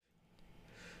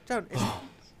Don't.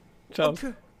 Charles.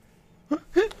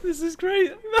 This is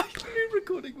great.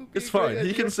 Recording will be It's fine.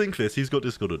 He can sync this. He's got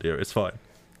Discord audio. It's fine.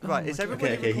 Right, is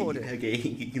everybody recording?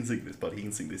 He can sync this, buddy. He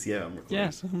can sync this. Yeah, I'm recording.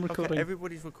 Yes, I'm recording. Okay,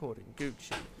 everybody's recording.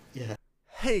 Gucci. Yeah.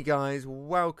 Hey guys,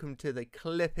 welcome to the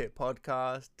Clip It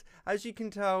podcast. As you can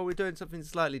tell, we're doing something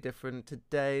slightly different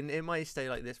today, and it might stay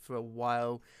like this for a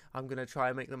while. I'm going to try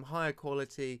and make them higher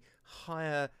quality,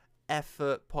 higher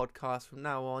effort podcasts from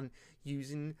now on,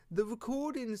 using the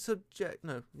recording subject.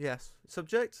 No, yes,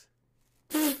 subject?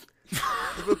 The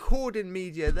recording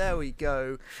media, there we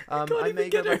go. I may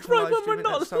go back to live streaming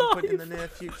at some point in the near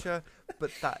future,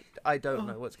 but that I don't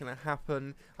know what's going to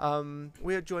happen.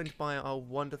 We are joined by our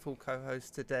wonderful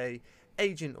co-host today,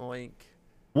 Agent Oink.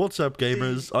 What's up,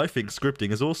 gamers? I think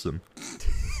scripting is awesome.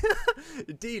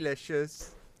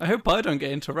 Delicious. I hope I don't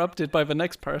get interrupted by the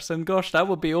next person. Gosh, that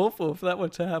would be awful if that were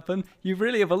to happen. You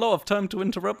really have a lot of time to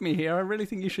interrupt me here. I really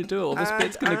think you should do it, or this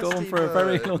bit's going to go on for a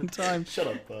very long time. Shut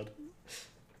up, bud.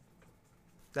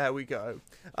 There we go.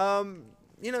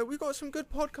 We've got some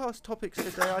good podcast topics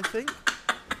today, I think.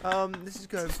 This is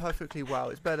going perfectly well.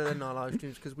 It's better than our live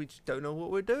streams because we just don't know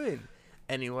what we're doing.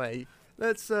 Anyway,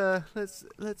 let's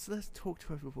talk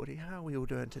to everybody. How are we all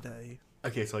doing today?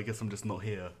 Okay, so I guess I'm just not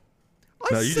here.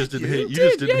 No, you just didn't hear. You You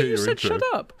just did, didn't hear you your said intro. shut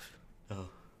up. Oh.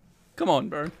 Come on,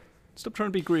 Bern. Stop trying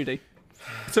to be greedy.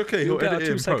 It's okay. You'll He'll get edit it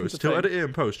our in 2 seconds post. of He'll fame. edit it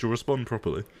in post. You'll respond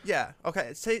properly. Yeah.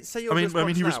 Okay. Say your I response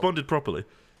mean, he now. responded properly.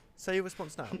 Say your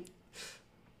response now.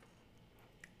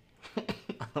 I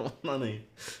don't want money.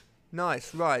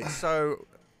 Nice. Right. So.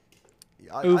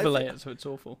 Overlay it so it's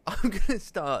awful. I'm going to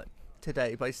start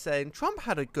today by saying Trump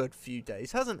had a good few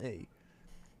days, hasn't he?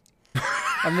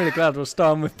 I'm really glad we're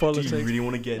starting with Do politics. you really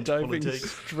want to get into Diving politics?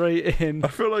 straight in. I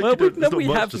feel like Well, there's not we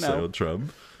much have to say now. on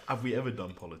Trump. Have we ever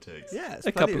done politics? Yes.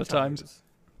 A couple of times.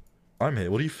 I'm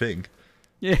here. What do you think?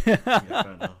 Yeah, Yeah,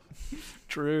 fair enough.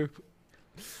 true.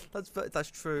 That's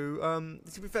true.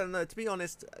 To be fair, no, to be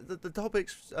honest, the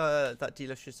topics that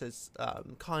Delicious has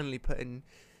kindly put in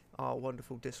our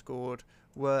wonderful Discord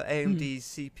were AMD's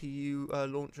CPU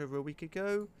launch over a week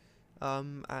ago,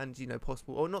 and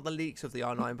possible, or not the leaks of the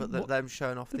R9, but What? them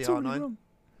showing off That's the already R9. wrong.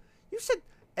 You said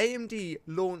AMD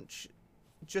launch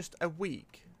just a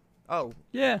week. Oh,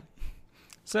 Yeah.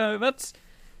 So that's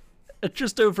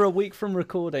just over a week from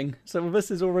recording. So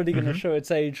this is already going to show its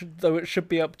age, though it should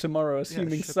be up tomorrow,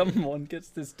 assuming should be. someone gets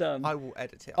this done. I will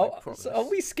edit it. I promise. So are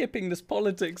we skipping this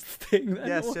politics thing then?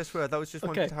 Yes, Or- yes, we are. That was just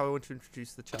Okay. how I want to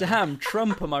introduce the channel. Damn,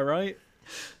 Trump, am I right?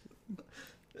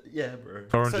 Yeah, bro.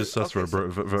 Orange So- is sus for a okay,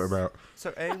 vote him out.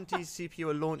 So AMD's CPU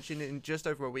are launching it in just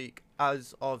over a week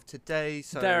as of today.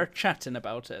 So They're chatting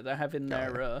about it. They're having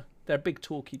their big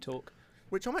talky talk.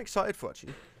 which I'm excited for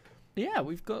actually. Yeah,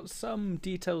 we've got some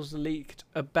details leaked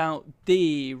about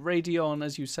the Radeon,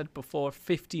 as you said before,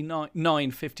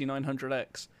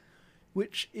 5900X,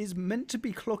 which is meant to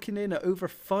be clocking in at over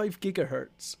 5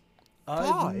 gigahertz.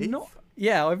 Five?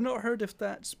 I've not heard if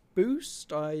that's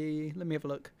boost. Let me have a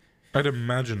look. I'd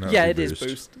imagine that. Yeah, would it be is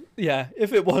boost. Yeah,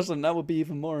 if it wasn't, that would be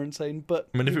even more insane. But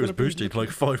I mean, if we've it was gotta be boosted to like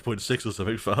 5.6 or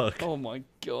something, fuck. Oh my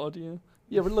god, yeah.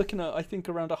 Yeah, we're looking at, I think,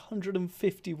 around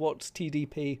 150 watts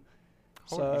TDP.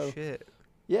 Holy So, shit.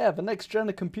 yeah, the next gen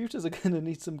of computers are going to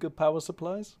need some good power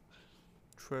supplies.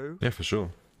 True. Yeah, for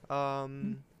sure.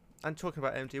 And talking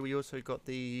about AMD, we also got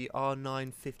the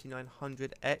R9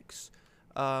 5900X.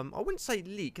 I wouldn't say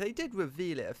leak. They did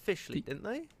reveal it officially, didn't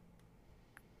they?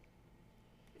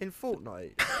 In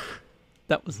Fortnite.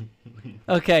 That was...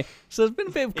 Okay, so there's been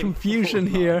a bit of confusion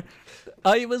here.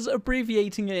 I was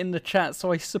abbreviating it in the chat,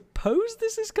 so I suppose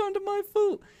this is kind of my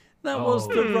fault. That was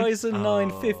the Ryzen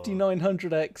 9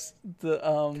 5900X that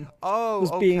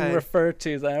was being referred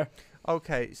to there.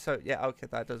 Okay, so yeah, okay,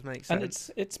 that does make sense.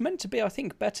 And it's meant to be, I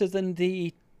think, better than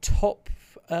the top,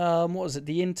 what was it,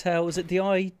 the Intel, is it the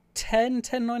i10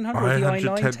 10900 or the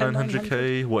i9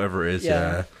 10900K, whatever it is,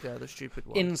 yeah. Yeah, the stupid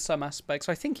one. in some aspects.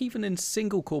 I think even in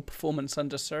single core performance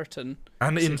under certain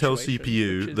And an Intel situation,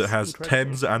 CPU which that is has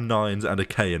incredible. 10s and 9s and a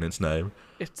K in its name.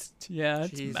 It's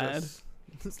mad. Jesus.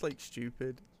 It's like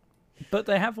stupid. But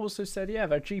they have also said, their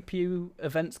GPU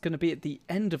event's going to be at the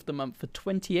end of the month, the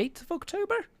 28th of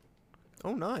October.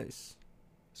 Oh, nice.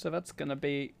 So that's going to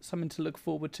be something to look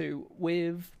forward to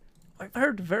with... I've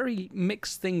heard very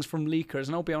mixed things from leakers,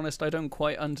 and I'll be honest, I don't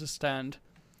quite understand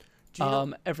Do you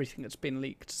know, everything that's been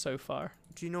leaked so far.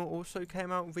 do you know what also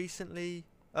came out recently?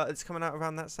 It's coming out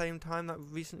around that same time that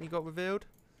recently got revealed.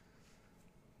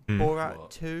 Borat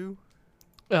What? 2.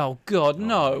 Oh, God,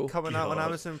 no. Coming out on God.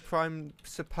 Amazon Prime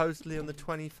supposedly on the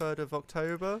 23rd of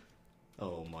October.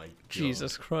 Oh my god.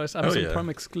 Jesus Christ. Amazon yeah. Prime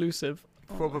exclusive.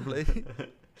 Probably.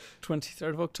 23rd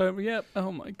of October. Yep.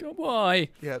 Oh my god, why?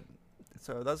 Yeah.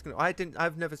 So that's gonna.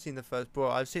 I've never seen the first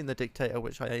Borat. I've seen The Dictator,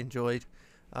 which I enjoyed,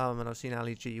 and I've seen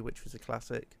Ali G, which was a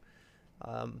classic.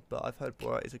 But I've heard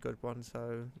Borat is a good one,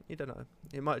 so you don't know.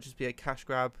 It might just be a cash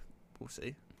grab. We'll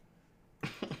see.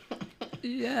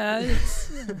 Yeah,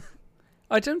 it's.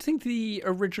 I don't think the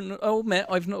original. I'll admit,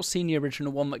 I've not seen the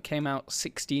original one that came out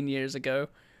 16 years ago.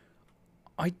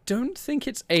 I don't think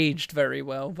it's aged very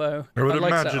well, though. I would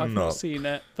like imagine that. I've not not. seen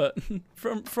it, but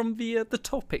from the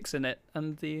topics in it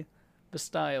and the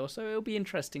style, so it'll be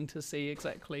interesting to see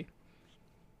exactly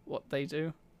what they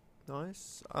do.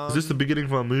 Nice. Is this the beginning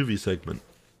of our movie segment?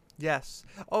 Yes.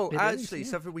 Oh, It is, actually, yeah.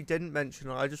 something we didn't mention.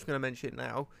 I'm just going to mention it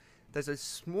now. There's a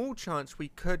small chance we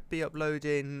could be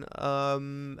uploading a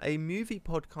movie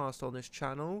podcast on this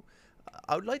channel.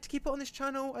 I would like to keep it on this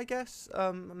channel, I guess.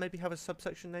 Maybe have a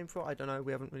subsection name for it. I don't know.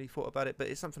 We haven't really thought about it, but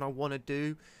it's something I want to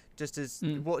do. Just as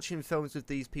watching films with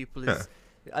these people is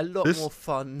a lot more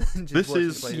fun than just watching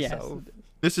it by yourself.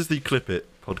 This is the Clip It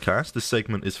podcast. This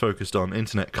segment is focused on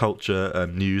internet culture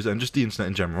and news and just the internet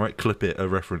in general, right? Clip It, a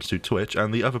reference to Twitch,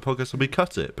 and the other podcast will be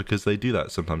Cut It, because they do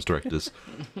that sometimes, directors.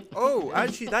 Oh,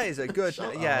 actually, that is a good...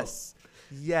 yes.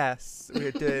 Yes,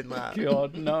 we're doing that.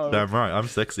 God, no. Damn right, I'm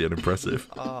sexy and impressive.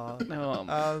 Oh my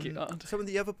god. Some of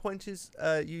the other pointers,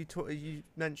 you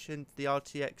mentioned the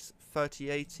RTX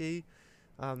 3080.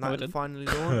 That finally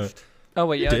launched. Oh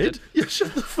wait, yeah, I did. Yeah,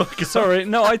 shut the fuck up. Sorry,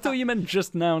 no, I thought you meant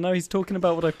just now. No, he's talking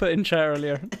about what I put in chat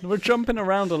earlier. We're jumping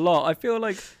around a lot. I feel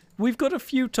like we've got a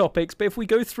few topics, but if we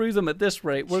go through them at this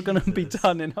rate, we're going to be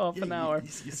done in half an hour.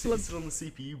 You sit on the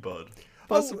CPU, bud.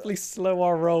 Possibly slow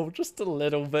our roll just a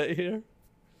little bit here.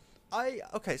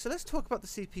 Okay, so let's talk about the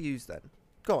CPUs then.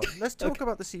 Go on, let's talk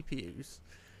about the CPUs.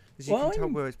 As you Well, can tell,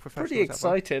 I'm we're as professional pretty as ever.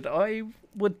 excited. I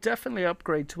would definitely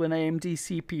upgrade to an AMD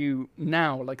CPU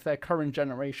now, like their current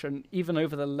generation, even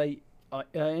over the late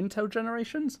Intel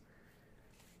generations.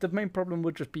 The main problem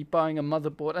would just be buying a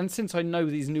motherboard, and since I know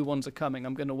these new ones are coming,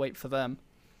 I'm going to wait for them.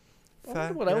 I Fair,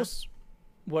 wonder what yeah. else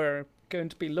we're going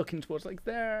to be looking towards, like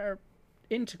their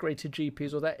integrated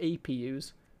GPUs or their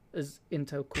APUs, as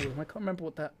Intel calls them. I can't remember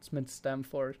what that's meant to stand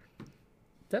for.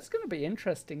 That's going to be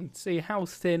interesting to see how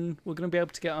thin we're going to be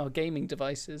able to get our gaming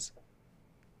devices.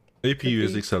 APU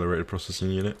is be- accelerated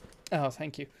processing unit. Oh,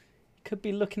 thank you. Could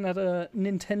be looking at a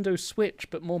Nintendo Switch,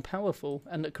 but more powerful,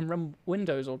 and it can run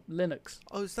Windows or Linux.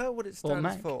 Oh, is that what it Or stands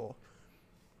Mac. for?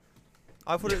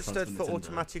 I thought it stood Sounds for Nintendo.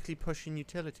 automatically pushing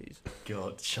utilities.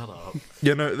 God, shut up.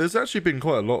 Yeah, no, there's actually been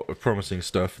quite a lot of promising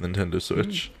stuff for the Nintendo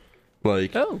Switch.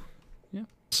 Like, Oh,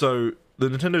 so the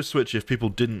Nintendo Switch, if people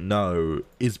didn't know,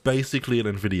 is basically an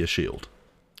NVIDIA Shield.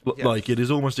 Yes. Like, it is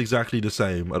almost exactly the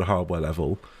same at a hardware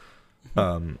level,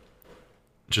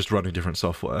 just running different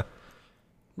software.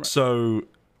 Right. So,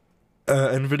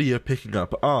 NVIDIA picking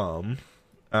up ARM,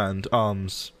 and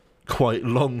ARM's quite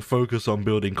long focus on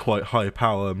building quite high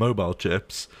power mobile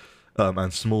chips,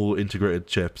 and small integrated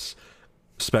chips,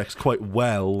 specs quite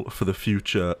well for the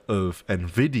future of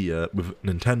NVIDIA with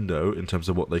Nintendo in terms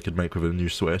of what they could make with a new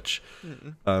Switch.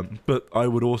 But I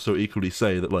would also equally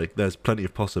say that, like, there's plenty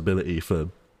of possibility for,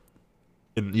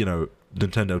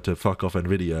 Nintendo to fuck off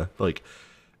NVIDIA. Like,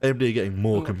 AMD are getting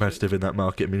more competitive in that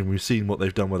market. I mean, we've seen what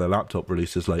they've done with their laptop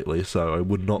releases lately, so I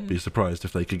would not be surprised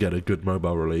if they could get a good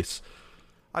mobile release.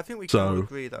 I think we can all So,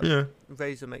 agree that yeah.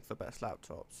 Razer make the best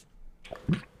laptops.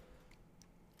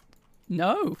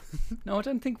 no. No, I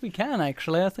don't think we can,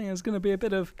 actually. I think there's going to be a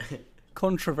bit of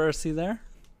controversy there.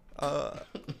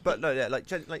 But no, yeah,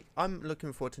 like I'm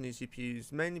looking forward to new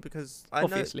CPUs mainly because I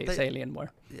Obviously, know it's Alienware.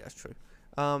 Yeah, it's true.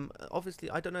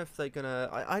 Obviously, I don't know if they're gonna.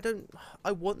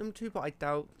 I want them to, but I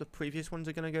doubt the previous ones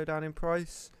are gonna go down in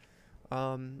price.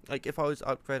 Like if I was to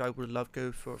upgrade, I would love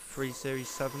go for a 3 Series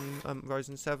 7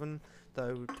 Ryzen 7.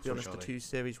 Though to be honest, the 2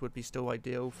 Series would be still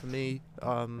ideal for me.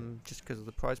 Just because of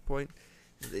the price point.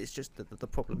 It's just the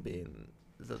problem being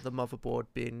the motherboard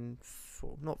being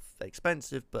not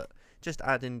expensive, but just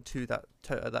adding to that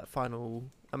that final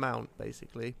amount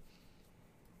basically.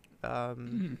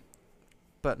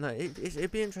 But no,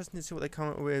 it'd be interesting to see what they come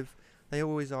up with. They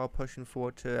always are pushing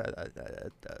forward to.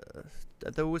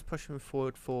 They're always pushing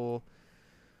forward for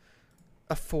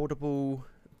affordable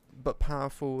but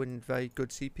powerful and very good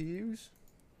CPUs.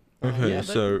 Okay, Yeah,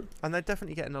 so And they're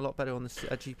definitely getting a lot better on the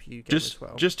GPU game as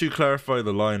well. just to clarify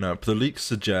the lineup, the leaks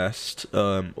suggest,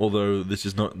 although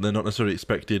they're not necessarily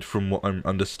expected from what I'm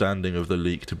understanding of the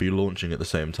leak to be launching at the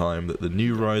same time, that the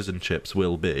new Ryzen chips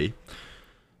will be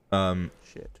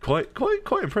Shit. quite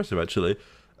impressive actually.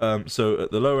 So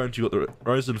at the lower end you got the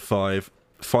Ryzen 5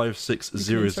 some graphs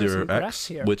 5600X,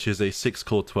 here. which is a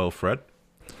 6-core 12 thread.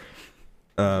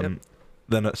 Yep.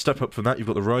 Then a step up from that, you've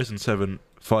got the Ryzen 7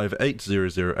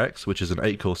 5800X, which is an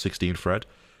 8-core 16-thread.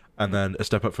 And then a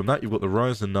step up from that, you've got the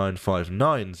Ryzen 9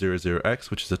 5900X,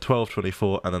 which is a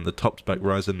 1224, and then the top-spec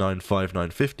Ryzen 9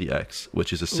 5950X,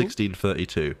 which is a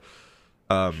 1632.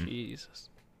 Jesus.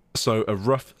 So a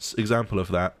rough example of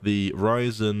that, the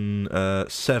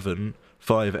Ryzen 7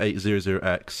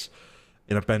 5800X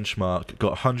in a benchmark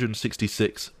got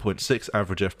 166.6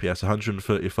 average FPS,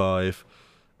 135.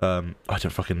 I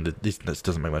don't fucking. This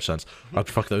doesn't make much sense.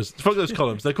 Fuck those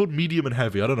columns. They're called medium and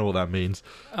heavy. I don't know what that means.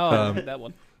 Oh, that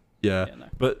one. Yeah, no.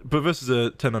 but versus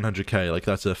a 10900K, like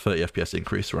that's a 30 FPS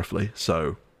increase roughly.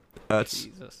 So that's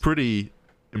pretty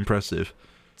impressive.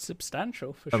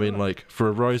 Substantial for I sure. mean, like for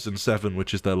a Ryzen 7,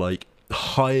 which is their like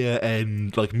higher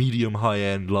end, like medium high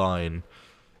end line,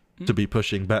 to be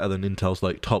pushing better than Intel's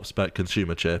like top spec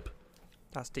consumer chip.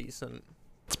 That's decent.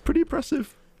 It's pretty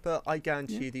impressive. But I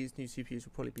guarantee you these new CPUs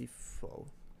will probably be full.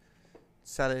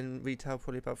 Selling retail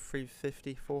probably about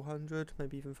 350, 400,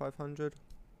 maybe even 500.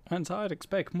 And I'd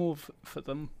expect more for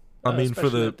them. I mean, for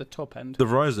especially at the top end. The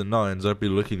Ryzen 9s, I'd be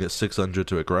looking at 600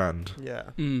 to $1,000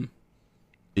 Yeah.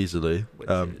 easily. Which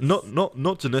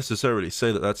Not to necessarily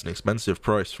say that that's an expensive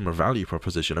price from a value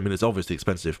proposition. I mean, it's obviously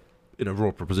expensive in a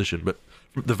raw proposition, but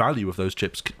the value of those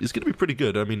chips is going to be pretty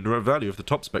good. I mean, the value of the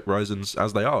top spec Ryzens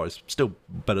as they are is still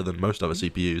better than most other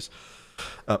CPUs.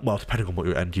 Well, depending on what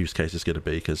your end use case is going to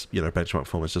be, because benchmark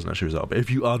performance doesn't actually result. But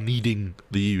if you are needing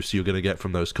the use you're going to get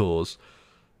from those cores,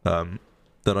 then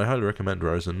I highly recommend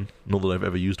Ryzen. Not that I've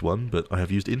ever used one, but I have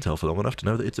used Intel for long enough to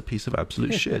know that it's a piece of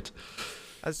absolute shit.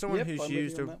 As someone Yep, who's I'm with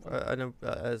used you on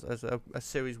a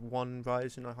Series 1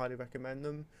 Ryzen, I highly recommend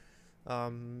them.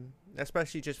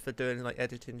 Especially just for doing like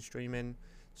editing, streaming,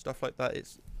 stuff like that.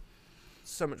 It's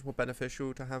so much more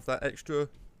beneficial to have that extra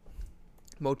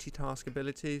multitask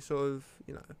ability, sort of,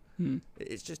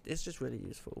 it's just really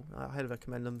useful. I highly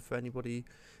recommend them for anybody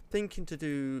thinking to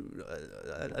do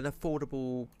an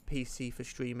affordable PC for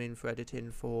streaming, for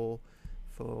editing, for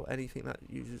anything that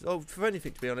uses, for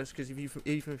anything, to be honest, because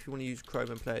even if you want to use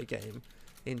Chrome and play a game,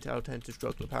 Intel tend to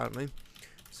struggle apparently.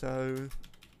 So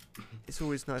it's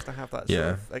always nice to have that sort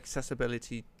of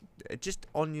accessibility just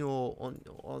on your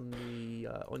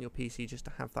PC, just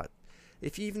to have that.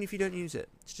 Even if you don't use it,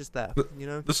 it's just there.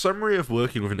 The summary of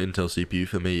working with an Intel CPU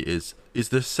for me is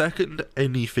the second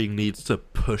anything needs to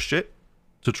push it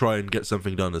to try and get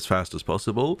something done as fast as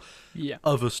possible,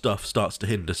 other stuff starts to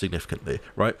hinder significantly,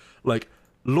 right? Like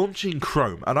launching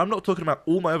Chrome, and I'm not talking about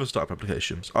all my other startup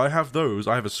applications. I have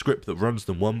a script that runs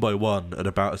them one by one at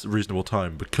about a reasonable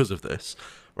time because of this,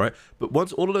 right? But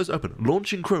once all of those open,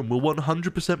 launching Chrome will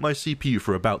 100% my CPU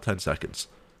for about 10 seconds.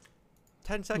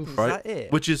 10 seconds, right? Is that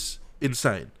it? Which is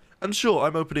insane. And sure,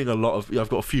 I'm opening a lot of... I've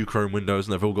got a few Chrome windows,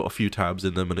 and they've all got a few tabs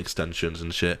in them and extensions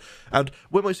and shit. And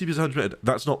when my CPU is 100%,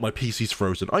 that's not my PC's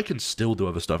frozen. I can still do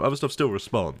other stuff. Other stuff still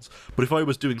responds. But if I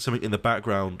was doing something in the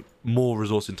background more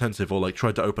resource-intensive, or like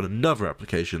tried to open another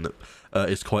application that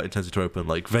is quite intensive to open,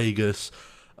 like Vegas,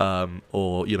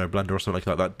 or, Blender or something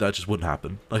like that just wouldn't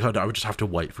happen. Like, I would just have to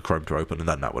wait for Chrome to open, and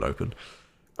then that would open.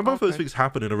 And both of those things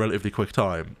happen in a relatively quick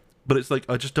time. But it's like,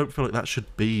 I just don't feel like that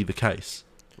should be the case,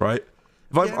 right?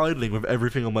 If I'm idling with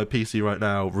everything on my PC right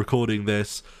now, recording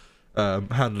this,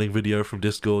 handling video from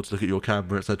Discord to look at your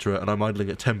camera, etc., and I'm idling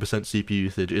at 10% CPU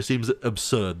usage, it seems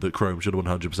absurd that Chrome should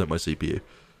 100% my CPU.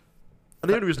 And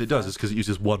the only reason it does is because it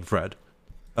uses one thread.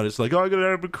 And it's like, I'm going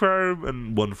to open Chrome,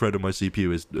 and one thread on my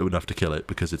CPU is enough to kill it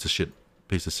because it's a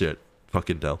piece of shit. Fuck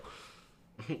Intel.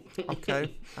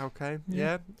 Okay.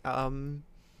 Yeah. Can't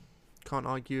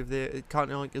argue with it.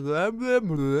 Can't argue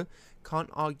with...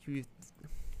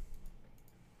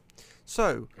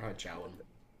 So,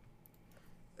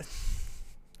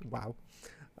 wow.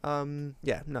 I think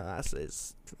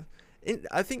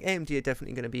AMD are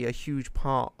definitely going to be a huge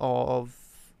part of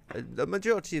the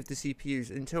majority of the CPUs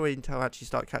until Intel actually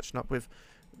start catching up with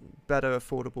better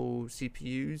affordable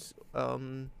CPUs.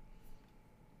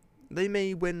 They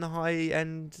may win the high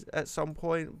end at some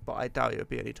point, but I doubt it'll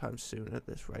be anytime soon at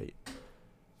this rate.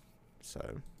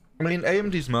 So, I mean,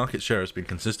 AMD's market share has been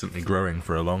consistently growing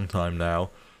for a long time now.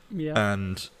 Yeah.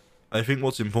 And I think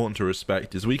what's important to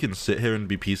respect is we can sit here and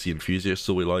be PC enthusiasts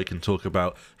all we like and talk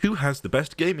about who has the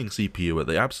best gaming CPU at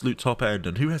the absolute top end,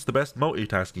 and who has the best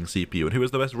multitasking CPU, and who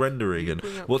has the best rendering, and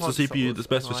what's the CPU that's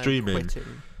best for streaming,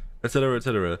 etc.,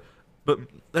 etc. But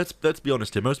let's be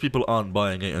honest here. Most people aren't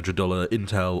buying $800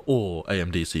 Intel or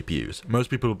AMD CPUs. Most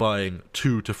people are buying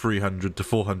 $200 to $300 to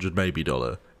 $400 maybe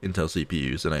Intel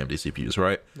CPUs and AMD CPUs,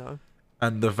 right? No.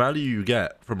 And the value you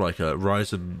get from like a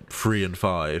Ryzen 3 and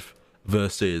 5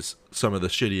 versus some of the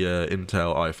shittier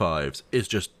Intel i5s is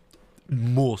just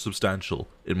more substantial,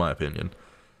 in my opinion.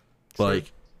 True.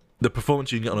 Like, the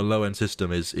performance you can get on a low-end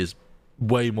system is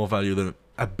way more value than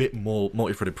a bit more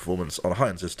multi-threaded performance on a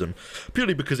high-end system,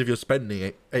 purely because if you're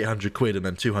spending 800 quid and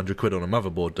then 200 quid on a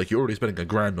motherboard, like, you're already spending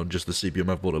 £1,000 on just the CPU and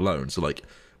motherboard alone, so, like,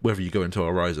 whether you go into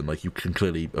a Ryzen, like, you can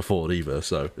clearly afford either,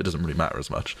 so it doesn't really matter as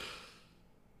much.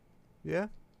 Yeah.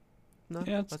 No.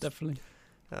 Yeah, it's definitely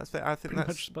That's fair. I think pretty that's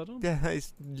much spot on. yeah. That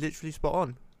is literally spot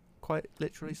on. Quite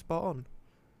literally spot on.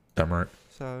 Damn right.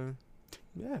 So,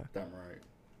 yeah. Damn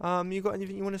right. You got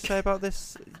anything you want to say about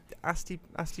this Asti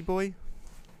boy?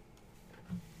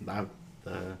 That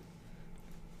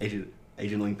Agent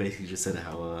Lang basically just said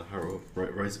how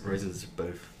Ryzen's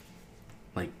both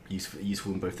like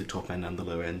useful in both the top end and the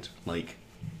low end. Like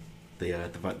the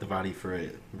value for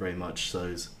it very much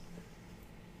shows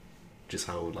just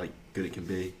how like good it can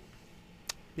be.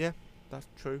 That's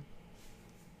true.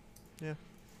 Yeah.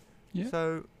 Yeah.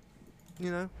 So,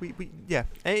 we yeah.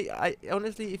 I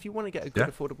honestly, if you want to get a good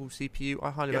Yeah. affordable CPU,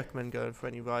 I highly Yeah. recommend going for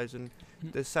any Ryzen.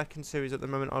 Mm. The second series at the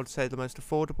moment, I would say the most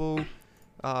affordable.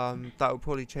 That will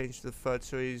probably change to the third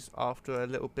series after a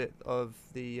little bit of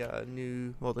the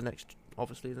the next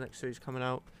series coming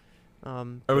out.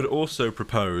 I would also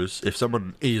propose, if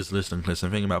someone is listening to this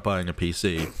and thinking about buying a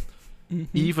PC, Mhm.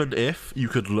 even if you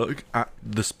could look at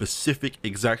the specific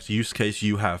exact use case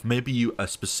you have, maybe you are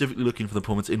specifically looking for the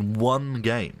performance in one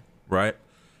game, right?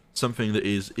 Something that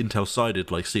is Intel-sided,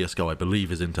 like CSGO, I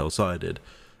believe, is Intel-sided,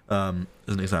 as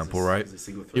an example, right?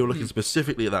 You're looking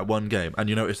specifically at that one game, and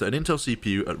you notice that an Intel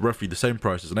CPU at roughly the same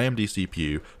price as an AMD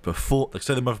CPU, like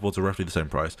say the motherboards are roughly the same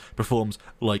price, performs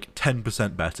like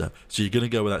 10% better. So you're going to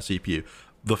go with that CPU.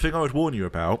 The thing I would warn you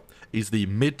about is the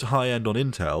mid to high end on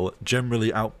Intel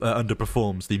generally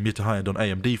underperforms the mid to high end on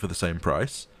AMD for the same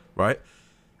price, right?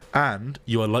 And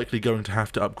you are likely going to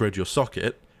have to upgrade your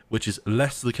socket, which is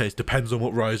less the case, depends on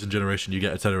what Ryzen generation you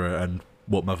get, etc., and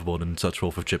what motherboard and such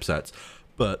forth of chipsets.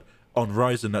 But on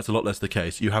Ryzen, that's a lot less the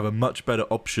case. You have a much better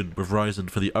option with Ryzen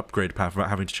for the upgrade path without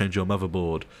having to change your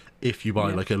motherboard if you buy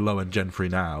Yeah. like a low-end Gen 3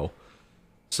 now.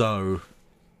 So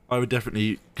I would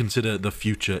definitely consider the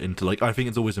future into, like, I think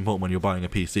it's always important when you're buying a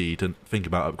PC to think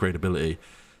about upgradability.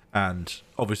 And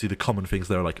obviously the common things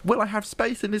there are like, will I have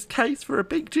space in this case for a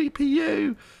big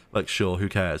GPU? Like, sure, who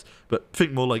cares? But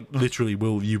think more like, literally,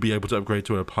 will you be able to upgrade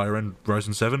to a higher-end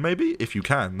Ryzen 7 maybe? If you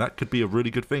can, that could be a really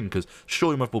good thing, because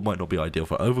sure, your motherboard might not be ideal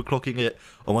for overclocking it,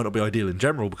 or might not be ideal in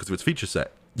general because of its feature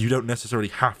set. You don't necessarily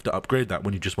have to upgrade that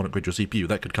when you just want to upgrade your CPU.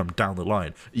 That could come down the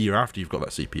line, a year after you've got that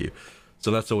CPU.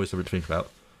 So that's always something to think about.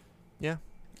 Yeah.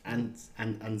 And some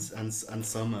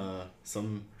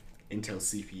Intel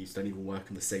CPUs don't even work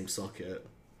in the same socket.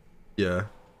 Yeah.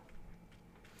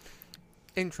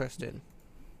 Interesting.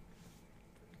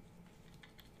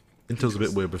 Intel's a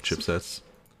bit weird with chipsets.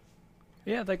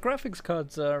 Yeah, their graphics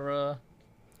cards are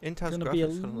Intel's going to be a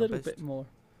graphics are little best. bit more.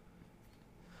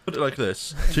 Put it like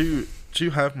this: to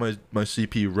have my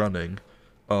CPU running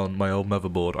on my old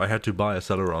motherboard, I had to buy a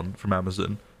Celeron from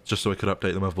Amazon just so I could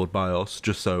update the motherboard BIOS.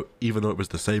 Just so, even though it was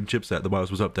the same chipset, the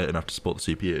BIOS was updated enough to support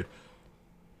the CPU.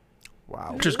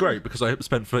 Wow. Which is great because I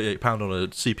spent £38 on a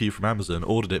CPU from Amazon,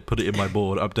 ordered it, put it in my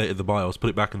board, updated the BIOS, put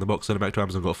it back in the box, sent it back to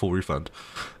Amazon, got a full refund.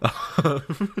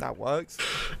 That works.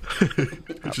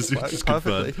 Which is Works good fun.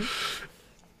 perfectly.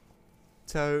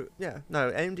 So yeah,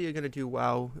 no, AMD are going to do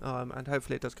well, and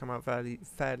hopefully it does come out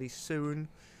fairly soon.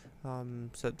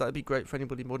 So that'd be great for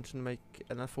anybody wanting to make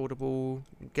an affordable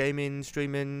gaming,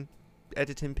 streaming,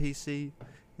 editing PC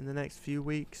in the next few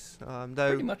weeks. Though,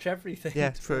 Pretty much everything.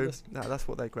 yeah, to be true. honest. No, that's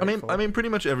what they're great for. I mean, pretty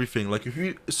much everything. Like,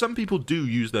 some people do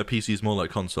use their PCs more like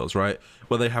consoles, right?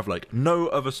 Where they have like no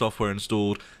other software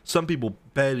installed. Some people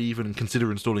barely even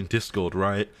consider installing Discord,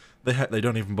 right? They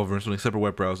don't even bother installing a separate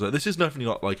web browser. This is definitely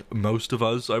not like most of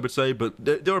us, I would say, but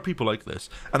there are people like this,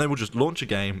 and they will just launch a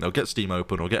game. They'll get Steam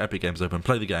open or get Epic Games open,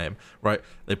 play the game, right?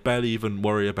 They barely even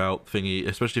worry about thingy,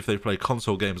 especially if they play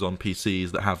console games on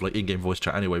PCs that have like in-game voice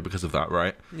chat anyway because of that,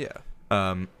 right? Yeah.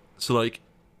 So like,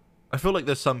 I feel like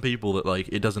there's some people that like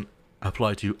it doesn't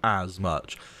apply to as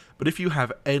much. But if you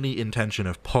have any intention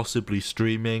of possibly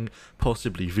streaming,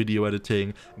 possibly video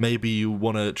editing, maybe you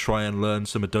want to try and learn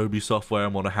some Adobe software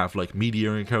and want to have like Media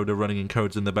Encoder running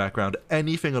encodes in the background,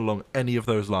 anything along any of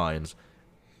those lines,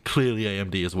 clearly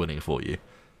AMD is winning for you.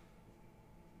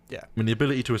 Yeah. I mean, the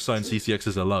ability to assign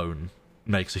CCXs alone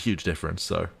makes a huge difference,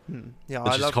 so Yeah,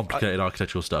 it's just complicated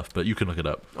architectural stuff, but you can look it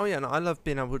up. Oh yeah, no, I love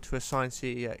being able to assign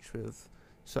CEX with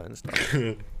certain stuff.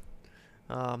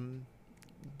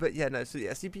 But yeah, no. So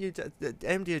yeah, CPU.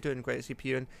 AMD are doing great at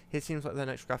CPU, and it seems like their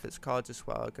next graphics cards as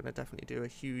well are going to definitely do a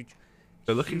huge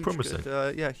They're looking huge promising.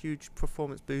 good, yeah, huge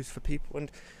performance boost for people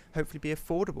and hopefully be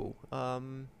affordable.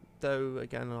 Though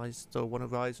again, I still want a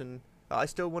Ryzen. I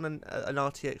still want an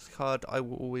RTX card. I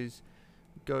will always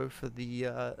go for the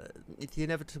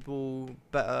inevitable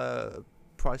better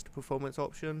price to performance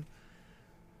option,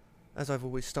 as I've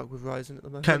always stuck with Ryzen at the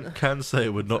moment. Can say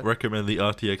would not recommend the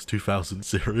RTX 2000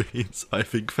 series. I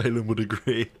think Phelan would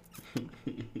agree.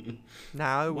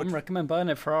 Now, I wouldn't recommend buying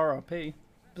it for RRP.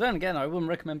 But then again, I wouldn't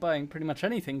recommend buying pretty much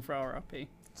anything for RRP.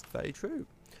 it's very true.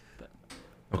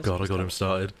 Oh god, I got him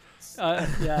started.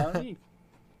 Yeah,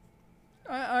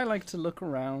 I like to look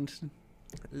around.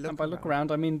 And by look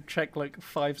around, I mean check like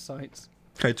 5 sites.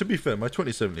 Okay, to be fair, my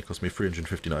 2070 cost me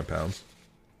 £359.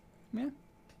 Yeah.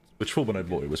 Which for when I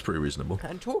bought it was pretty reasonable.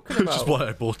 And talking Which is about why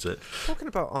I bought it. talking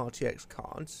about RTX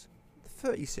cards, the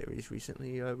 30 series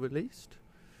recently released,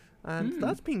 and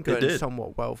that's been going did.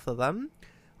 somewhat well for them.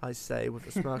 I say with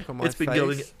a smirk on my It's face. been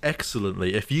going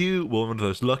excellently. If you were one of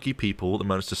those lucky people that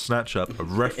managed to snatch up a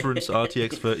reference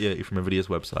RTX 3080 from Nvidia's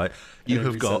website, you And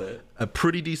have got resell it. a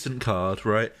pretty decent card,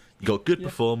 right? You got good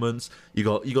performance. You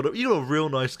got a real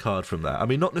nice card from that. I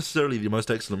mean, not necessarily the most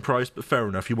excellent price, but fair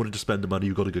enough. You wanted to spend the money,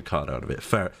 you got a good card out of it.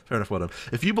 Fair enough. Well done.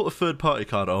 If you bought a third-party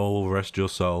card, oh, rest your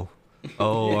soul.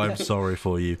 Oh, I'm sorry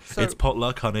for you. So- It's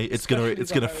potluck, honey. It's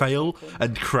gonna fail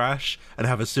and crash and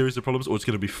have a series of problems, or it's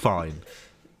gonna be fine.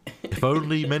 If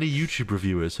only many YouTube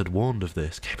reviewers had warned of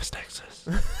this. Gamers Nexus.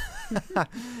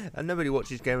 And nobody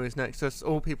watches Gamers Nexus.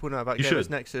 All people know about You Gamers should.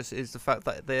 Nexus is the fact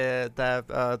that their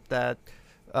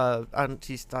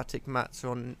anti-static mats are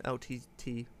on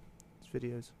LTT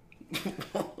videos.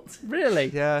 Really?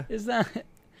 Yeah, Is that?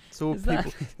 it's all Is that-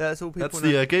 people. That's all people. That's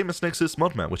know. the Gamers Nexus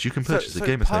mod mat, which you can purchase at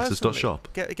gamersnexus.shop.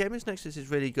 Gamers Nexus is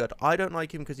really good. I don't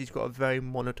like him because he's got a very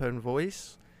monotone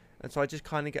voice, and so I just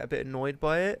kind of get a bit annoyed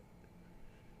by it.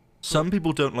 Some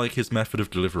people don't like his method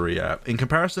of delivery in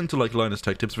comparison to like Linus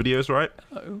Tech Tips videos, right?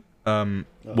 Oh.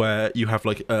 Where you have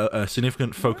like a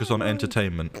significant focus on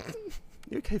entertainment.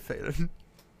 You okay, Phelan?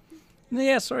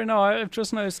 Yeah, sorry, no, I've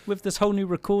just noticed with this whole new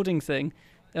recording thing,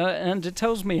 and it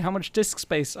tells me how much disk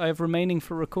space I have remaining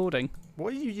for recording,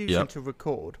 What are you using Yep. to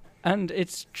record? and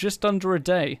it's just under a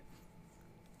day.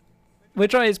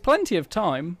 Which is plenty of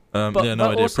time. But- Yeah, no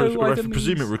but idea. also either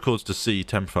Presume it means- records to C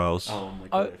temp files. Oh my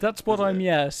god. That's what Is I'm, it?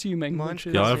 assuming. Mine Which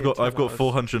is, Yeah, does I've say got 10 got hours.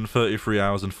 433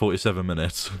 hours and 47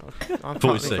 minutes. I've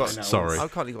 46, got, sorry. I've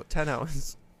currently got 10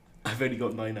 hours. I've only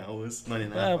got 9 hours.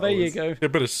 9.5 there you hours. go. Yeah,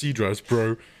 better C drives,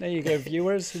 bro. There you go,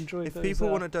 viewers. Enjoy If those, people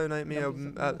want to donate me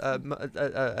numbers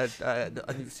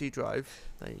a new C drive,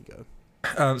 there you go.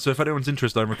 So if anyone's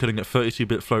interested, I'm recording at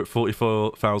 32-bit float,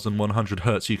 44,100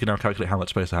 hertz. You can now calculate how much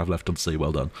space I have left on C.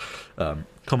 Well done.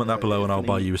 Comment that below, and I'll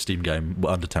buy you a Steam game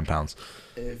under £10.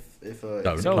 If No, if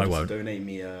I you won't. donate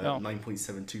me No.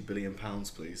 9.72 billion pounds,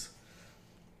 please.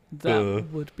 That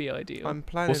would be ideal. I'm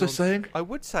planning. What's it on, saying? I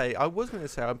was going to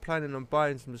say I'm planning on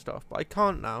buying some stuff, but I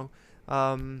can't now.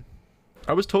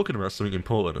 I was talking about something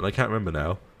important, and I can't remember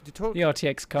now. You talk. The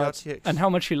RTX cards. RTX. And how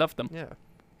much you love them. Yeah.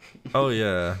 Oh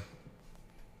yeah,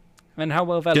 And how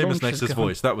well that Gamers launch has Nexus gone.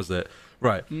 voice. That was it.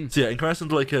 Right. Mm. So yeah, in comparison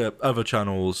to like other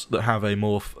channels that have a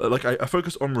more I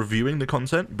focus on reviewing the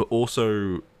content, but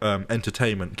also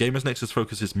entertainment. Gamers Nexus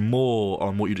focuses more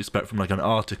on what you'd expect from like an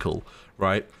article,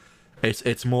 right?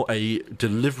 It's more a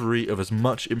delivery of as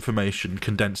much information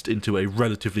condensed into a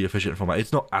relatively efficient format.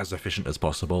 It's not as efficient as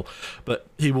possible, but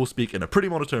he will speak in a pretty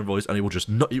monotone voice, and he will just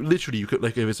not literally. You could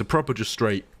like if it's a proper just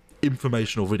straight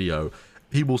informational video,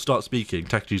 he will start speaking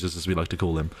Tech Jesus as we like to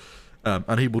call him,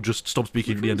 and he will just stop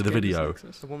speaking at the end of the Gamers video.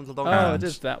 Nexus? The one with the long. Oh, And- it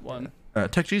is that one.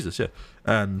 Tech Jesus, yeah,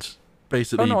 and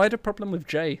basically Oh no, I had a problem with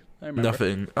Jay. I remember.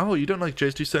 nothing. Oh, you don't like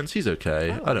Jay's 2 cents? He's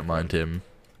okay. I I don't mind him.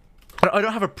 I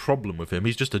don't have a problem with him.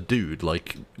 He's just a dude,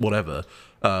 like whatever.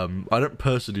 I don't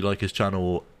personally like his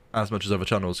channel as much as other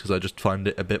channels because I just find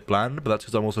it a bit bland. But that's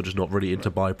because I'm also just not really into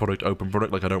buy product, open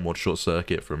product. Like I don't watch Short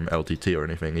Circuit from LTT or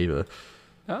anything either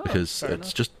Oh, because fair it's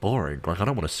enough. just boring. Like I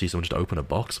don't want to see someone just open a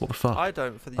box. What the fuck? I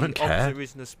don't for the I don't opposite care.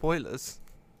 reason of spoilers.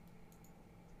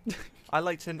 I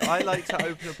like to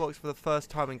open a box for the first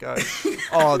time and go,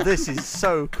 "Oh, this is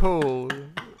so cool."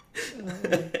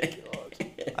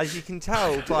 As you can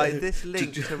tell by this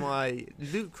link to my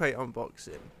Loot Crate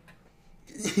unboxing.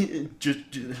 just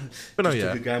But no, took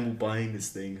yeah. a gamble buying this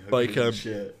thing. Like, Holy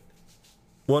shit.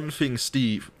 One thing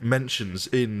Steve mentions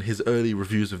in his early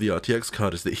reviews of the RTX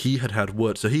card is that he had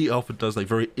worked. So he often does like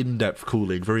very in-depth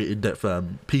cooling, very in-depth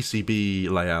PCB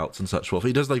layouts and such forth.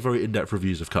 He does like very in-depth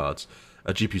reviews of cards,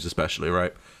 GPUs especially,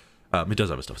 right? He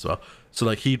does other stuff as well. So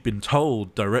like he'd been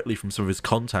told directly from some of his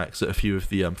contacts at a few of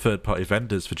the third-party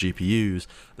vendors for GPUs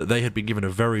that they had been given a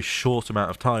very short amount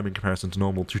of time in comparison to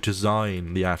normal to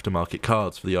design the aftermarket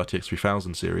cards for the RTX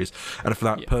 3000 series, and for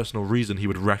that personal reason he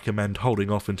would recommend holding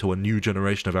off until a new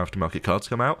generation of aftermarket cards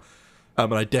come out.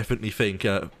 And I definitely think,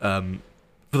 for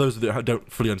those that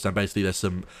don't fully understand, basically there's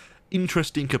some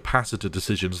interesting capacitor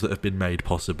decisions that have been made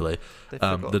possibly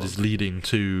that is leading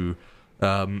to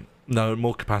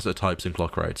more capacitor types and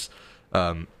clock rates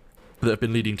that have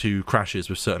been leading to crashes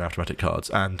with certain automatic cards,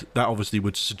 and that obviously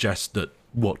would suggest that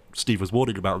what Steve was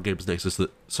warning about on Games Nexus,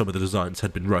 that some of the designs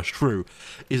had been rushed through,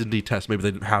 is indeed test. Maybe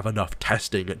they didn't have enough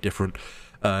testing at different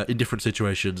in different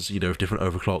situations, with different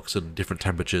overclocks and different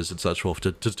temperatures and such forth,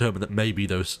 to determine that maybe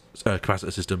those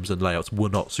capacitor systems and layouts were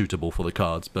not suitable for the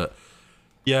cards. But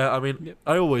yeah, I mean,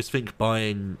 I always think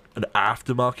buying an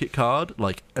aftermarket card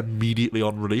like immediately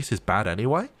on release is bad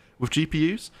anyway with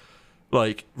GPUs.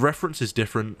 Like, reference is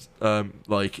different,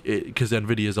 because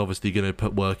NVIDIA's obviously going to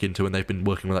put work into, and they've been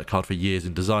working with that card for years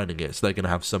in designing it, so they're going to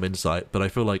have some insight. But I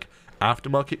feel like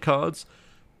aftermarket cards,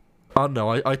 I don't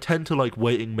know, I tend to like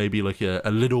waiting maybe like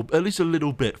at least a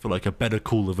little bit for like a better,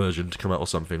 cooler version to come out or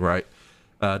something, right?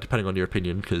 Depending on your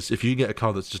opinion, because if you get a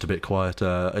card that's just a bit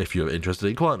quieter, if you're interested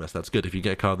in quietness, that's good. If you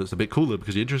get a card that's a bit cooler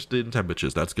because you're interested in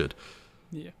temperatures, that's good.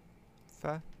 Yeah.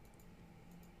 Fair.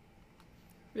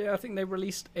 Yeah, I think they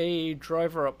released a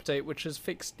driver update which has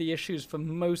fixed the issues for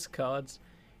most cards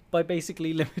by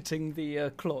basically limiting the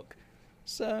clock.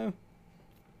 So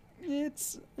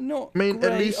it's not. I mean,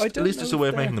 great. at least it's a way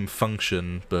of making them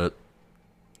function, but.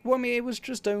 Well, I mean, it was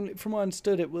just only, from what I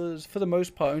understood, it was for the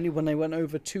most part only when they went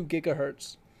over 2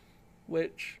 gigahertz,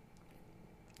 which,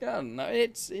 I don't know,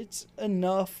 it's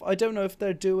enough. I don't know if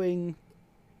they're doing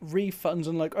refunds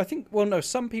and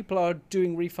some people are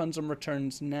doing refunds and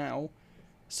returns now.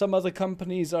 Some other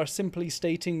companies are simply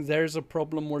stating there's a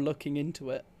problem, we're looking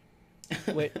into it.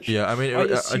 Which yeah, I mean, I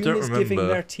assume don't is remember. giving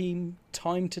their team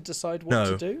time to decide what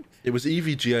to do. It was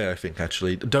EVGA, I think,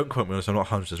 actually. Don't quote me on this, I'm not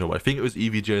 100% sure, but I think it was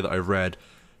EVGA that I read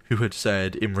who had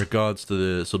said, in regards to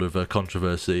the sort of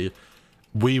controversy,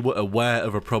 we were aware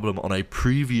of a problem on a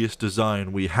previous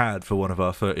design we had for one of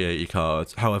our 3080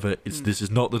 cards. However, this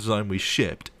is not the design we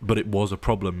shipped, but it was a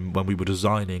problem when we were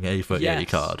designing a 3080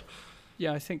 card.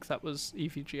 Yeah, I think that was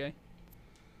EVGA.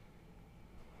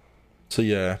 So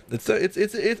yeah, it's I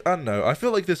don't know. I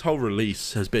feel like this whole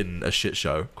release has been a shit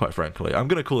show, quite frankly. I'm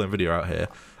gonna call NVIDIA out here.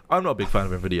 I'm not a big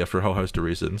fan of NVIDIA for a whole host of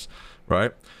reasons,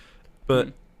 right?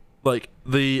 But like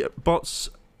the bots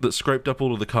that scraped up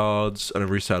all of the cards and are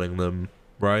reselling them,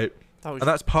 right? And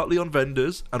that's partly on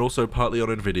vendors and also partly on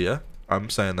NVIDIA. I'm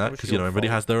saying that because NVIDIA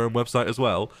has their own website as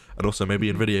well, and also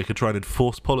maybe NVIDIA could try and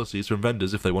enforce policies from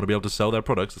vendors if they want to be able to sell their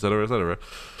products, etc., etc.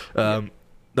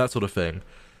 That sort of thing,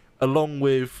 along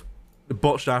with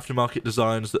botched aftermarket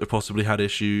designs that have possibly had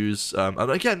issues. And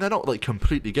again, they're not like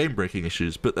completely game-breaking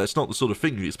issues, but that's not the sort of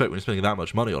thing you expect when you're spending that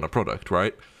much money on a product,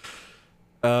 right?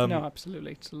 No,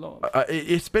 absolutely, it's a lot.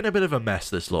 It's been a bit of a mess,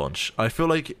 this launch. I feel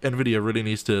like NVIDIA really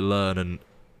needs to learn and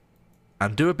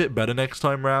do a bit better next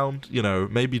time round.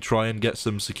 Maybe try and get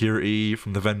some security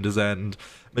from the vendor's end.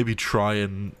 Maybe try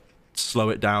and slow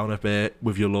it down a bit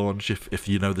with your launch if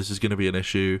this is going to be an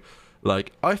issue.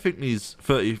 Like, I think this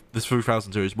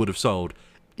 3000 series would have sold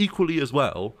equally as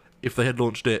well if they had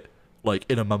launched it like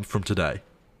in a month from today.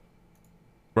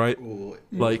 Right? Or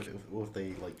if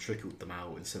they like trickled them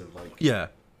out instead of like. Yeah.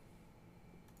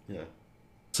 Yeah.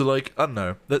 So like, I don't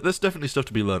know. There's definitely stuff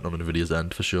to be learned on NVIDIA's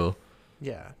end for sure.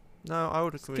 Yeah. No, I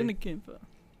would agree. It's going to give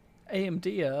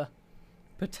AMD a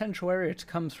potential area to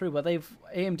come through, but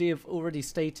AMD have already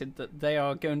stated that they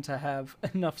are going to have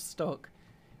enough stock,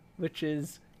 which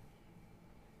is,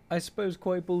 I suppose,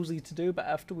 quite ballsy to do. But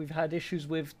after we've had issues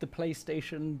with the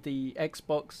PlayStation, the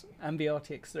Xbox, and the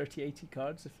RTX 3080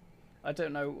 cards, I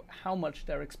don't know how much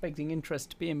they're expecting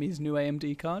interest to be in these new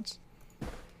AMD cards,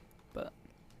 but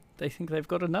they think they've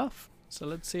got enough. So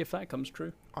let's see if that comes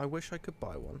true. I wish I could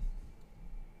buy one.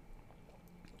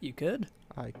 You could.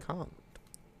 I can't.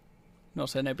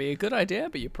 Not saying it'd be a good idea,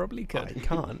 but you probably could. I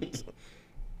can't.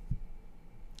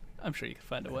 I'm sure you can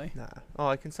find a way. Nah. Oh,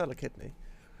 I can sell a kidney.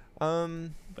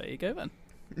 There you go then.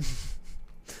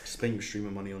 Spend your streamer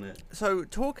money on it. So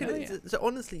so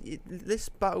honestly, this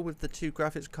battle with the two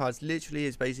graphics cards literally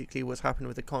is basically what's happened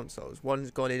with the consoles.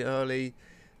 One's gone in early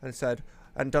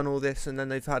and done all this, and then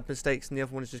they've had mistakes, and the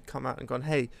other one's just come out and gone,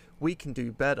 hey, we can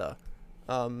do better.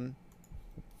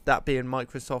 That being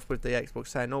Microsoft with the Xbox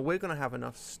saying, we're going to have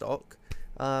enough stock.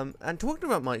 And talking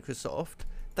about Microsoft,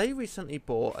 they recently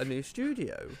bought a new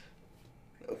studio.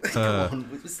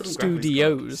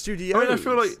 Studios. I mean, I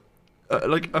feel like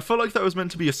like I felt like that was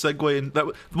meant to be a segue in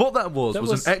what that was That an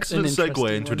was excellent an segue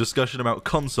interesting into a one. discussion about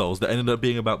consoles that ended up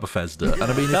being about Bethesda. And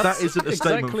I mean, if that That's isn't a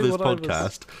statement for exactly this what I was-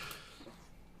 podcast,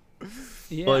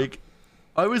 Yeah. like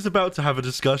I was about to have a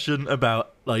discussion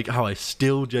about like how I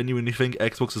still genuinely think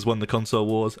Xbox has won the console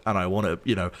wars, and I want to,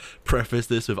 you know, preface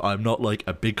this with I'm not like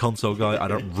a big console guy. I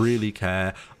don't really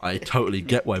care. I totally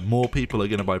get why more people are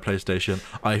going to buy PlayStation.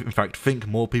 I in fact think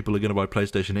more people are going to buy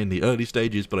PlayStation in the early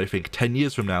stages, but I think 10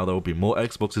 years from now there will be more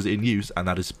Xboxes in use, and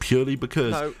that is purely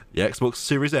because No. the Xbox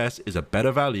Series S is a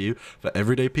better value for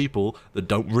everyday people that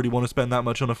don't really want to spend that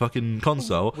much on a fucking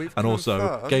console, We've and also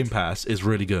confirmed- Game Pass is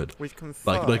really good. We've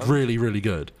confirmed. Like really, really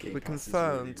good. Game We Pass is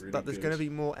confirmed really, really that there's good. going to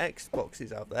be more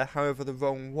Xboxes out there. However, the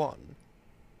wrong one.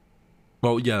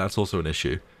 Well, yeah, that's also an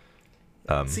issue.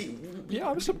 See, Yeah,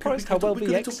 I was we surprised could- how well we the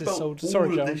could X's talk about sold. all Sorry,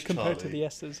 of John, this, compared to Charlie. the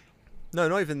S's. No,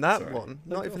 not even that Sorry. one.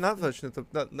 No, Not go even on. that version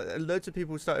of loads of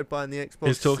people started buying the Xbox.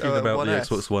 He's talking about One the S,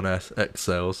 Xbox One S X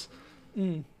sales.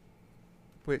 Mm.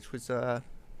 which was a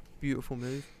beautiful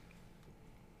move.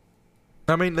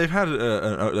 I mean, they've had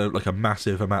like a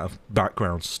massive amount of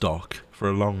background stock for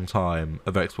a long time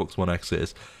of Xbox One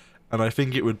X's, and I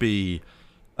think it would be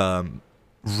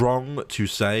wrong to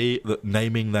say that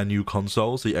naming their new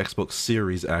consoles the Xbox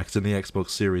Series X and the Xbox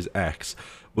Series X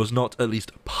was not at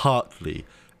least partly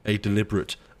a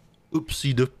deliberate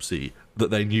oopsie-doopsie that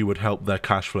they knew would help their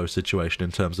cash flow situation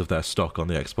in terms of their stock on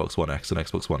the Xbox One X and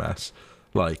Xbox One S.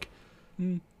 Like,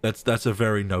 that's a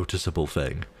very noticeable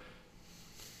thing.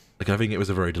 Like, I think it was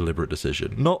a very deliberate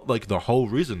decision. Not, like, the whole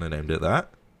reason they named it that,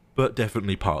 but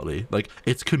definitely partly. Like,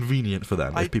 it's convenient for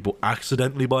them. If people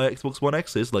accidentally buy Xbox One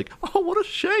X's, like, oh, what a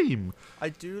shame! I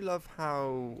do love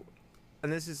how,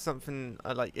 and this is something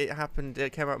like it happened.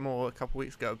 It came out more a couple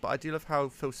weeks ago, but I do love how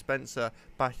Phil Spencer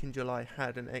back in July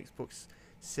had an Xbox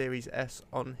Series S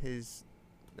on his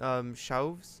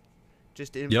shelves,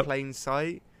 just in Yep. plain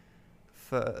sight,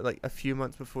 for like a few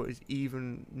months before it was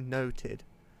even noted.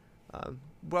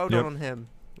 Well done Yep. on him.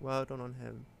 Well done on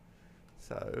him.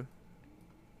 So,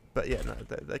 but yeah, no,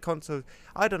 the console.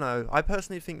 I don't know. I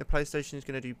personally think the PlayStation is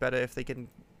going to do better if they can,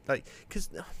 like, because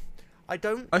I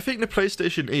don't. I think the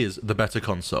PlayStation is the better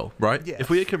console, right? Yes. If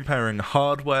we are comparing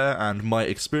hardware and my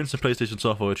experience in PlayStation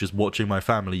software, which is watching my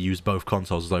family use both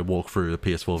consoles as I walk through the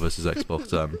PS4 versus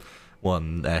Xbox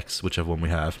One X, whichever one we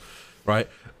have, right?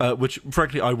 Which,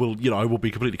 frankly, I will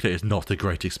be completely clear, is not a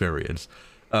great experience.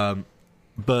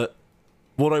 But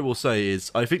what I will say is,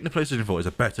 I think the PlayStation 4 is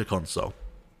a better console.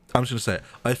 I'm just going to say it.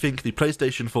 I think the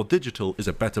PlayStation 4 Digital is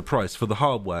a better price for the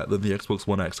hardware than the Xbox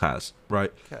One X has,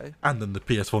 right? Okay. And than the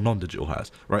PS4 non-digital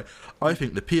has, right? I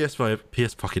think the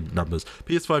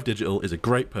PS5 Digital is a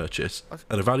great purchase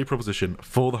and a value proposition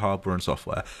for the hardware and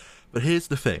software. But here's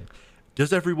the thing.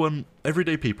 Does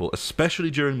everyday people, especially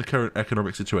during the current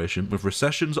economic situation, with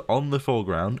recessions on the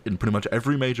foreground in pretty much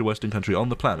every major Western country on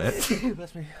the planet,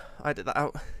 Bless me. I did that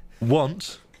out.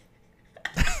 want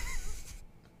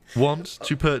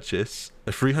to purchase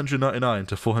a $399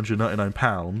 to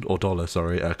 £499 or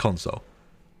dollar, console?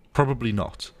 Probably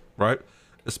not, right?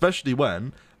 Especially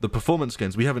when the performance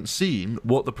gains, we haven't seen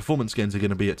what the performance gains are going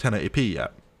to be at 1080p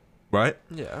yet, right?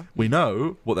 Yeah. We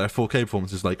know what their 4K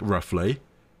performance is like roughly,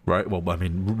 right? Well, I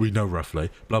mean, we know roughly.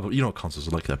 Blah, blah. You know what consoles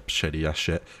are like, that shady ass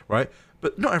shit, right?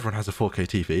 But not everyone has a 4K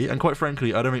TV, and quite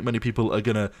frankly, I don't think many people are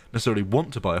going to necessarily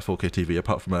want to buy a 4K TV,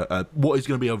 apart from what is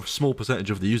going to be a small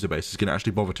percentage of the user base is going to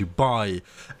actually bother to buy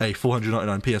a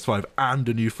 $499 PS5 and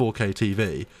a new 4K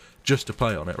TV just to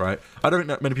play on it, right? I don't think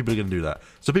that many people are going to do that.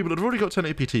 So people that have already got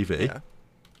 1080p TV, Yeah.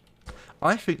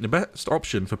 I think the best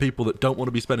option for people that don't want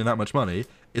to be spending that much money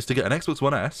is to get an Xbox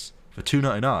One S for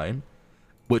 $299,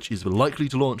 which is likely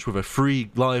to launch with a free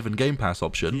live and Game Pass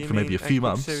option Do you for maybe a mean few Xbox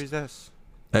months. Series S.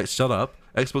 Shut up.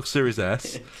 Xbox Series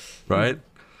S, right?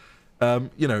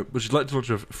 Which is likely to launch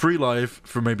with free live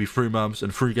for maybe 3 months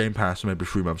and free Game Pass for maybe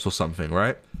 3 months or something,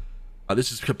 right? This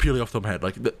is purely off the top of my head.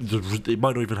 Like, it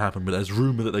might not even happen, but there's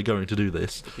rumour that they're going to do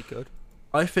this. Would be good.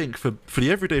 I think for the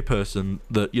everyday person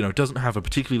that, doesn't have a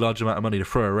particularly large amount of money to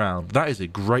throw around, that is a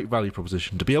great value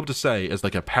proposition to be able to say as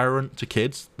like a parent to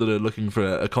kids that are looking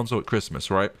for a console at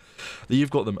Christmas, right? That you've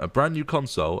got them a brand new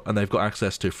console and they've got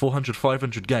access to 400,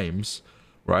 500 games,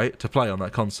 right, to play on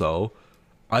that console.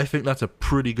 I think that's a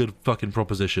pretty good fucking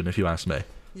proposition if you ask me.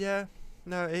 Yeah.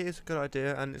 No, it is a good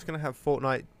idea, and it's going to have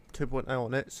Fortnite 2.0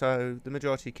 on it, so the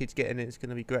majority of kids getting it is going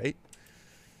to be great.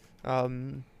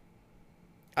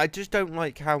 I just don't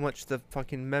like how much the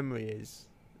fucking memory is,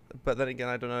 but then again,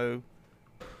 I don't know.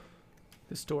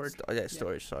 The storage.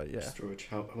 Storage side, yeah. Storage.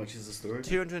 How much is the storage?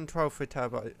 212 for a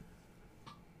terabyte.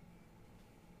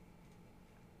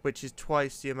 which is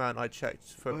twice the amount I checked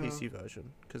for a Well- PC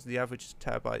version, because the average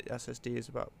terabyte SSD is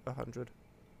about 100.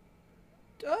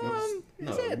 No,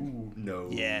 Is it? no,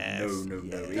 Yes, no.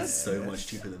 yes. It's so much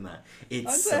cheaper than that. It's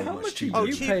I'd so say, how much much are cheaper. Oh,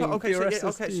 you than cheaper. paying Okay, for so your yeah,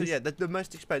 okay, so SSDs? yeah, the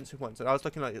most expensive ones. And I was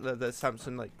looking like the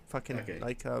Samsung like fucking Okay.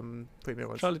 like premium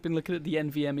ones. Charlie's been looking at the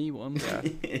NVMe ones,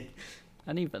 Yeah.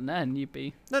 and even then you'd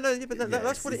be. No, yeah, but Yeah,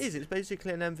 that's what it it's- is. It's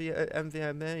basically an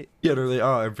NVMe. Yeah, no, they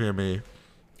are NVMe.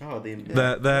 Oh, they,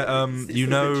 They're it's you a bit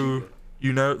know,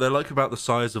 cheaper. they're like about the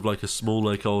size of like a small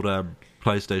like old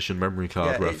PlayStation memory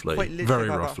card, Yeah, it's roughly, quite literally very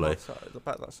about that roughly, whole size,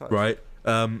 about that size. right?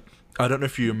 I don't know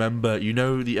if you remember. You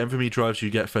know the NVMe drives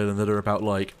you get, Phelan, that are about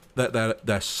like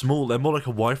they're small. They're more like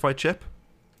a Wi-Fi chip.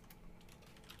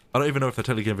 I don't even know if they're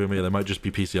technically NVMe or they might just be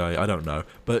PCIe. I don't know,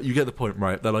 but you get the point,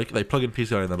 right? They're like they plug in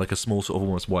PCIe and they're like a small sort of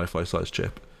almost Wi-Fi sized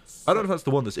chip. I don't know if that's the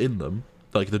one that's in them,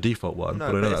 like the default one, No,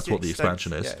 but I know it's that's what the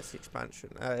expansion is. Yeah, it's the expansion.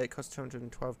 It costs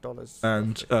 $212.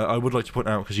 And I would like to point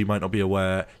out, because you might not be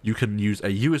aware, you can use a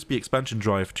USB expansion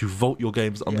drive to vault your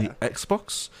games on Yeah. the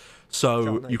Xbox. So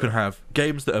Sure, you can have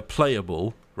games that are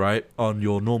playable, right, on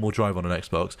your normal drive on an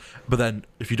Xbox. But then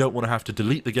if you don't want to have to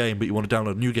delete the game, but you want to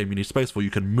download a new game you need space for, you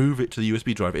can move it to the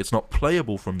USB drive. It's not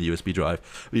playable from the USB drive,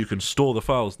 but you can store the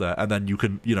files there, and then you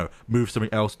can, move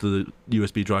something else to the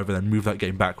USB drive and then move that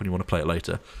game back when you want to play it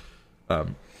later.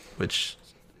 Which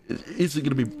isn't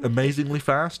going to be amazingly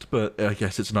fast, but I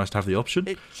guess it's nice to have the option.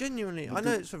 It genuinely, I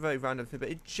know it's a very random thing, but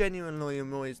it genuinely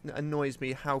annoys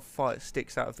me how far it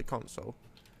sticks out of the console.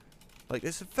 Like,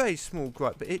 it's a very small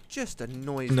gripe, but it just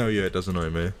annoys me. No, yeah, it does annoy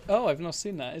me. Oh, I've not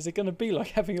seen that. Is it going to be like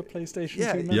having a PlayStation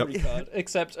Yeah, 2 yep. memory card,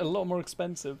 except a lot more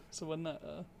expensive? So when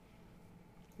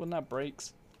that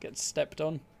breaks, gets stepped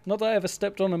on. Not that I ever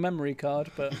stepped on a memory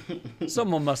card, but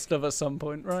someone must have at some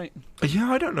point, right?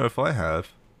 Yeah, I don't know if I have.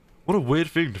 What a weird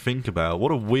thing to think about.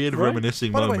 What a weird Right?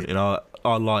 reminiscing By the way- moment in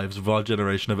our lives of our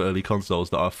generation of early consoles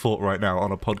that are fought right now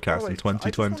on a podcast in By the way, I just wanna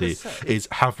 2020 say- is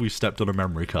have we stepped on a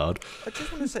memory card? I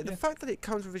just want to say, the fact that it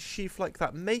comes with a sheath like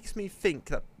that makes me think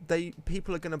that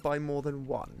people are going to buy more than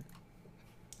one.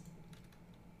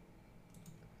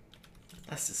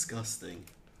 That's disgusting.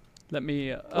 Let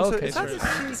me. Also, Okay, is that sorry. the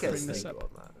let's Seagate bring this thing up. on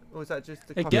that? Or is that just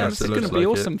the Again, cover? Yes, this it is going to looks be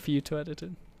like it. awesome for you to edit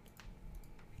in.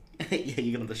 Yeah,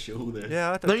 you're gonna have to show all the. Yeah,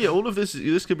 I don't No, yeah, all of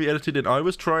this can be edited in. I'm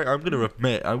going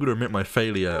to admit my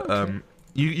failure. Oh, okay.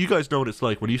 You guys know what it's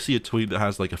like when you see a tweet that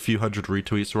has like a few hundred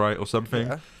retweets, right, or something.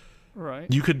 Yeah. Right.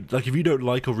 You can, like, if you don't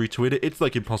like or retweet it, it's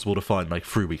like impossible to find like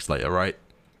 3 weeks later, right?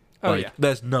 Oh, Like, yeah.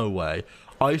 there's no way.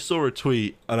 I saw a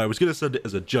tweet, and I was going to send it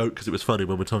as a joke because it was funny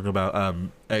when we're talking about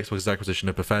Xbox's acquisition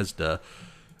of Bethesda.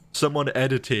 Someone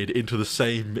edited into the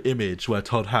same image where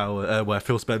where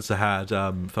Phil Spencer had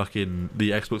fucking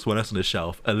the Xbox One S on his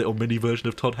shelf, a little mini version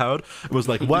of Todd Howard. It was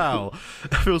like, wow,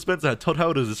 Phil Spencer had Todd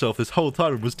Howard as himself this whole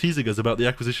time and was teasing us about the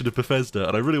acquisition of Bethesda.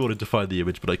 And I really wanted to find the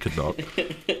image, but I could not.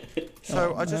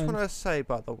 So Oh, I just man. want to say,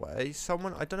 by the way,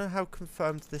 I don't know how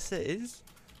confirmed this is,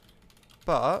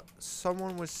 but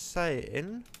someone was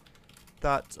saying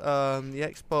that the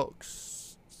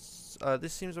Xbox,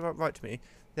 this seems about right to me,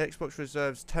 the Xbox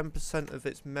reserves 10% of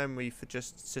its memory for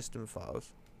just system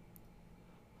files.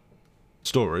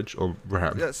 Storage or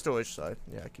RAM? Yeah, storage, so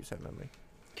yeah, I keep saying memory.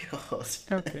 God.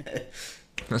 Okay.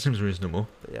 That seems reasonable.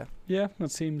 But yeah. Yeah,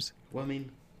 that seems Well, I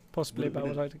mean, possibly about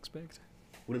Wouldn't- what I'd expect.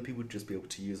 wouldn't people just be able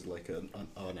to use like oh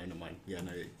no, never mind. Yeah,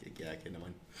 no, yeah, okay, never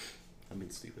mind. I'm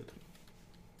being stupid.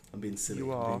 I'm being silly.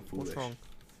 You I'm are. being What's foolish. wrong?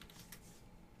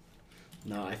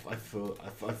 No, I forgot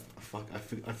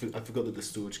that the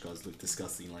storage cards look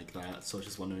disgusting like that. So I was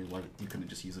just wondering why you couldn't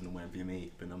just use a normal NVMe.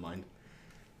 But never mind.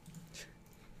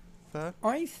 Fair?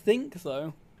 I think,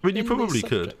 though. I mean, you in this probably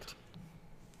could. subject-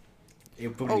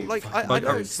 It probably like, fucking- I Like,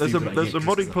 know there's it's a stupid idea there's a just modding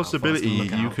 'cause of how fast possibility they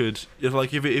look you out.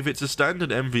 could if it's a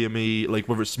standard NVMe, like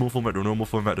whether it's small format or normal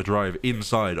format to drive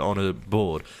inside on a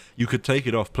board, you could take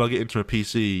it off, plug it into a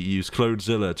PC, use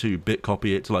Clonezilla to bit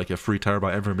copy it to like a 3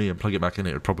 terabyte NVMe and plug it back in.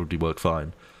 It would probably work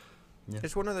fine.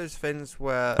 It's one of those things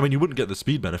where I mean, you wouldn't get the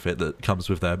speed benefit that comes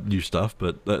with their new stuff,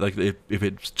 but like if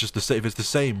it's just if it's the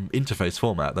same interface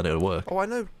format, then it'll work. Oh, I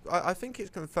know. I think it's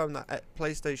confirmed that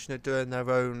PlayStation are doing their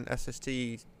own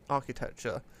SSD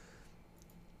architecture,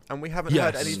 and we haven't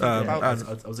heard Yes, anything and- about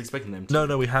it. I was expecting them to.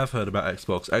 No, we have heard about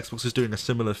Xbox. Xbox is doing a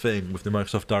similar thing with the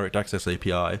Microsoft Direct Access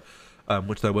API,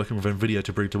 which they're working with NVIDIA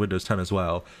to bring to Windows 10 as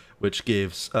well, which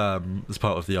gives, as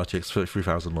part of the RTX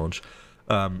 3000 launch,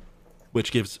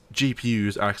 which gives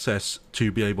GPUs access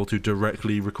to be able to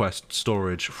directly request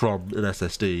storage from an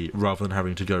SSD rather than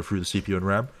having to go through the CPU and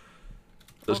RAM.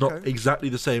 So it's not Okay. exactly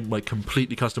the same, like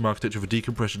completely custom architecture of a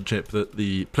decompression chip that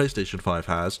the PlayStation 5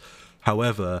 has,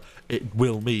 However, it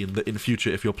will mean that in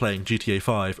future, if you're playing GTA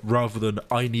 5, rather than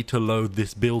I need to load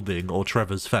this building or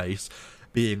Trevor's face,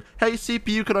 being, hey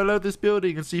CPU, can I load this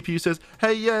building? And CPU says,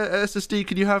 hey yeah, SSD,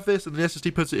 can you have this? And the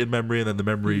SSD puts it in memory, and then the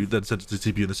memory then sends it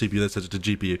to CPU, and the CPU then sends it to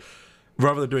GPU.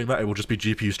 Rather than doing that, it will just be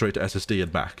GPU straight to SSD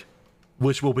and back,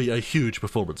 which will be a huge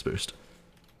performance boost.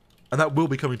 And that will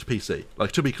be coming to PC.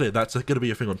 Like, to be clear, that's going to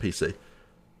be a thing on PC.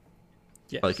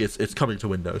 Yes. Like, it's coming to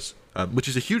Windows, which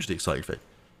is a hugely exciting thing.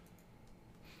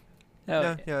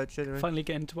 Oh, Yeah, genuinely. finally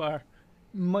getting to our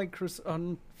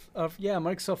Microsoft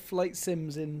Flight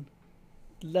Sims in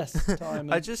less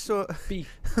time. I just saw. be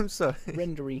I'm sorry.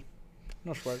 rendery.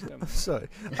 Not sure where I was going. Sorry.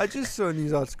 I just saw a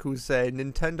news article saying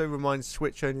Nintendo reminds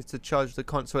Switch owners to charge the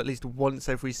console at least once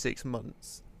every 6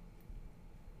 months.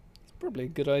 It's probably a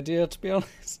good idea, to be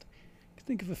honest. I can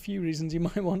think of a few reasons you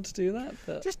might want to do that,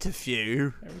 but Just a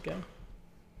few. there we go.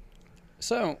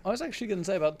 So, I was actually going to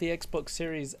say about the Xbox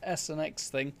Series S and X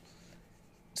thing.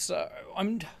 So,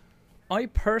 I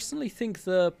personally think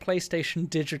the PlayStation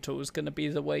Digital is going to be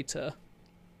the way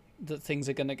that things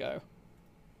are going to go.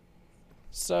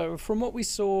 So, from what we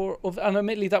saw and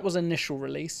admittedly that was initial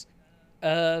release,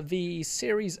 the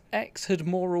Series X had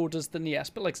more orders than the S,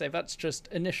 but like I say, that's just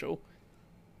initial.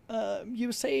 You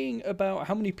were saying about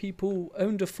how many people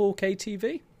owned a 4K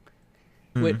TV,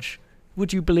 which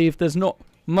would you believe there's not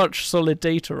much solid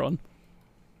data on?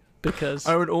 Because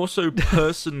I would also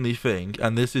personally think,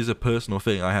 and this is a personal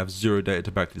thing, I have zero data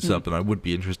to back this up, and I would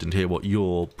be interested to hear what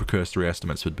your precursory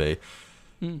estimates would be,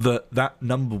 that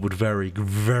number would vary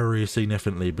very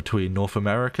significantly between North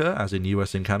America, as in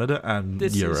US and Canada, and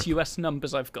this Europe. is US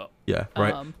numbers I've got. Yeah,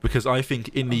 right. Because I think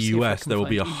in the I'll see if I US can there will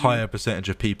be a find EU. higher percentage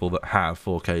of people that have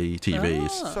 4K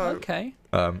TVs. So- Okay.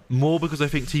 More because I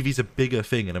think TV's a bigger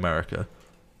thing in America,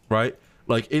 right?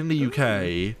 Like in the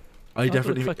UK, I look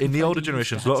definitely if I can in the find older EU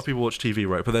generations, a lot of stats. people watch TV,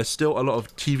 right? But there's still a lot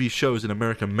of TV shows in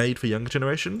America made for younger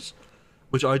generations,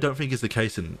 which I don't think is the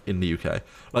case in the UK.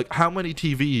 Like how many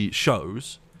TV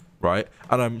shows, right?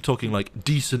 And I'm talking like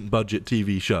decent budget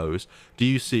TV shows. Do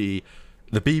you see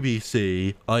the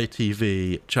BBC,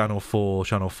 ITV, Channel 4,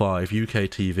 Channel 5, UK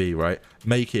TV, right?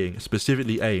 Making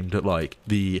specifically aimed at like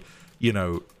the,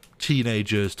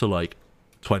 teenagers to like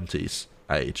 20s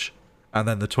age. And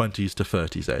then the 20s to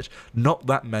 30s age. Not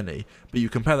that many, but you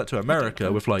compare that to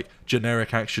America with like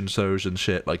generic action shows and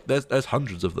shit. Like there's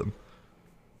hundreds of them,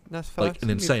 That's fair. like an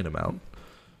insane amount.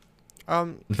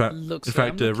 Um, In fact, Looks in like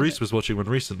fact, I'm looking Reese at- was watching one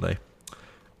recently,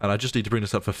 and I just need to bring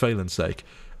this up for Phelan's sake.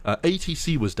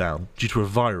 ATC was down due to a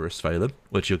virus, Phelan,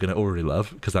 which you're going to already love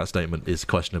because that statement is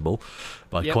questionable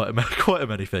by Yep. quite a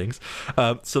many things.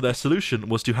 So their solution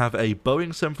was to have a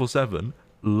Boeing 747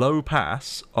 low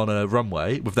pass on a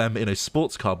runway with them in a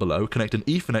sports car below, connect an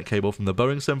Ethernet cable from the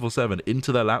Boeing 747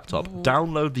 into their laptop,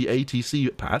 download the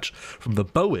ATC patch from the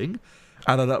Boeing,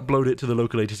 and then upload it to the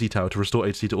local ATC tower to restore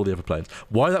ATC to all the other planes.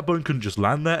 Why that Boeing couldn't just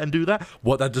land there and do that?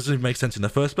 That doesn't even make sense in the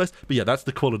first place. But yeah, that's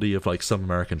the quality of like some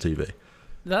American TV.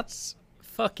 That's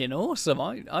fucking awesome.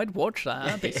 I'd watch that.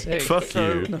 That'd be sick. Fuck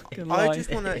you. Not gonna I lie.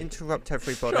 just want to interrupt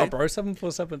everybody. Sure, bro.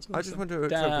 747. I just want to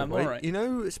interrupt Damn. everybody. All right. You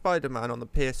know Spider-Man on the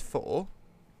PS4?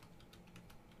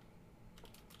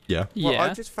 Yeah. Well, Yeah.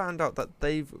 I just found out that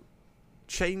they've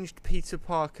changed Peter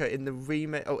Parker in the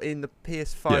remake or in the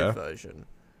PS5 Yeah. version.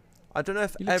 I don't know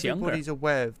if He looks younger. everybody's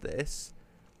aware of this,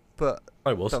 but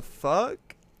I was. the fuck?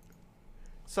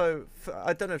 So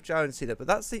I don't know if Jaren's seen it, but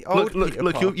that's the old Look!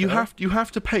 Peter You Parker.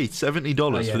 have to pay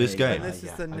 $70 for this game. This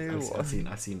is the new one. I've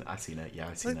seen it. Yeah,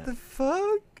 I've seen Like it. the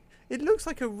fuck? It looks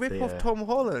like a rip off Yeah. Tom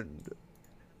Holland.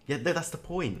 Yeah, no, that's the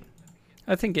point.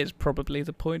 I think it's probably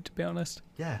the point, to be honest.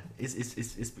 Yeah, it's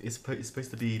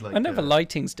supposed to be like. I know the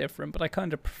lighting's different, but I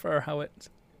kind of prefer how it's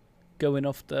going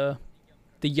off the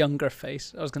younger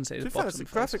face. I was going to say To the be fair, bottom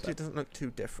face, graphically, it but doesn't look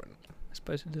too different. I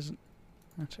suppose it doesn't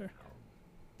matter.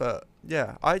 But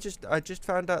yeah, I just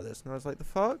found out this and I was like, the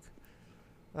fuck?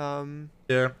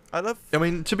 Yeah. I love. I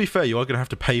mean, to be fair, you are going to have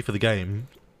to pay for the game,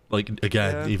 like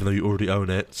again, Yeah. even though you already own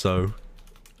it. So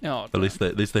Oh, at least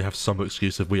they have some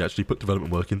excuse if we actually put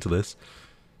development work into this.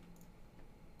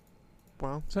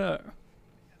 Wow. So,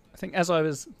 I think as I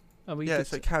was... Are we Yeah, good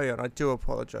so to- carry on. I do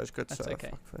apologise, good That's sir.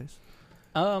 okay.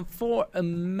 Fuckface. For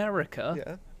America,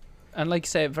 Yeah. and like you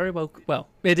say, very well,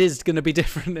 it is going to be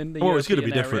different in the Well, it's going to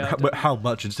be European different. area, I But don't how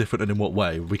much it's different and in what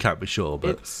way, we can't be sure.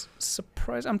 But It's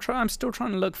surprising. I'm still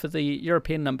trying to look for the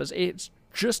European numbers. It's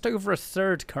just over a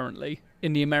third currently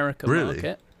in the American Really?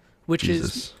 market, which is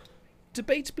Jesus.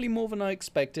 debatably more than I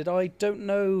expected. I don't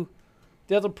know.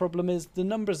 The other problem is the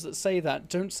numbers that say that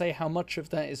don't say how much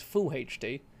of that is full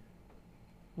HD,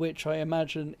 which I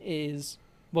imagine is,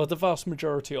 well, the vast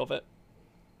majority of it.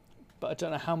 but I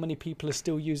don't know how many people are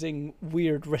still using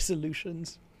weird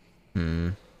resolutions.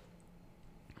 Hmm.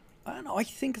 I don't know. I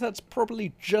think that's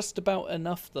probably just about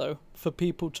enough, though, for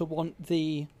people to want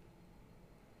the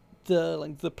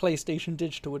PlayStation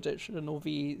Digital Edition or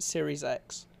the Series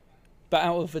X. But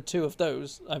out of the two of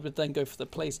those, I would then go for the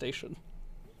PlayStation.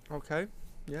 Okay.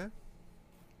 Yeah.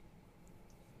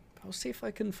 I'll see if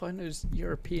I can find those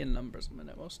European numbers a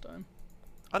minute whilst I'm...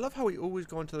 I love how we always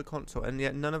go onto the console, and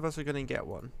yet none of us are going to get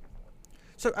one.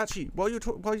 So actually, while you're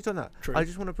doing that, True. I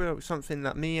just want to bring up something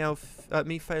that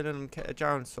Phelan, and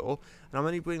Jaron saw, and I'm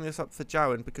only bringing this up for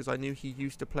Jaron because I knew he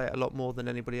used to play it a lot more than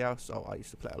anybody else. Oh, I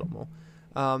used to play it a lot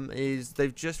more. Is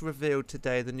they've just revealed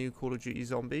today the new Call of Duty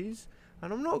Zombies,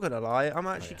 and I'm not gonna lie, I'm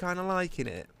actually kind of liking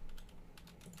it.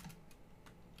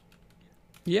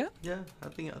 Yeah? Yeah, I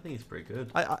think it's pretty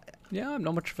good. Yeah, I'm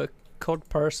not much of a COD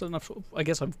person. I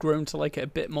guess I've grown to like it a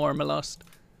bit more in my last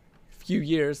few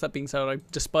years. That being said, I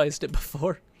despised it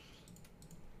before.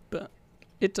 But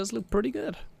it does look pretty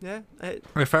good. Yeah.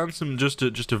 I found some, just to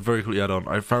very quickly add on,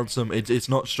 I found some, it's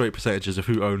not straight percentages of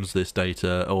who owns this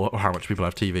data or how much people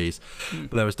have TVs.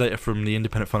 But there was data from the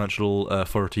Independent Financial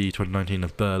Authority 2019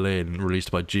 of Berlin, released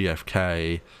by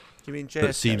GfK, You mean JFK?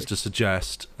 that seems to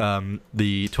suggest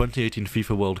the 2018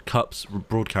 FIFA World Cup's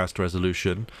broadcast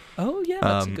resolution, Oh, yeah,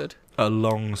 that's good.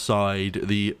 alongside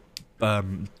the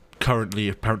currently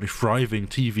apparently thriving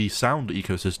TV sound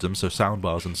ecosystem, so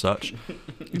soundbars and such.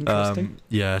 Interesting.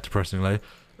 Yeah, depressingly,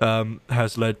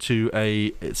 has led to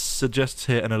it suggests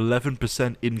here an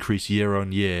 11% increase year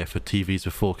on year for TVs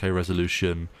with 4K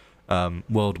resolution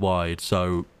worldwide.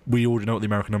 So we already know what the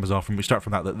American numbers are. We start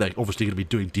from that they're obviously going to be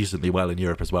doing decently well in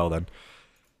Europe as well. Then,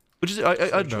 which is I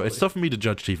don't know. It's tough for me to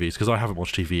judge TVs because I haven't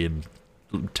watched TV in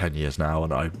 10 years now,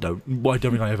 and I don't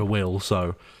think I ever will.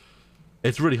 So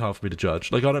it's really hard for me to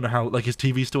judge. Like, I don't know how. Like, is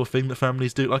TV still a thing that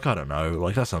families do? Like, I don't know.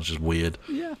 Like, that sounds just weird.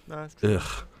 Yeah. No, that's true.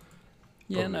 Ugh.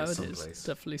 Yeah, Probably no, it is. someplace. It's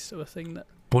definitely still a thing that...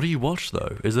 What do you watch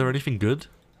though? Is there anything good?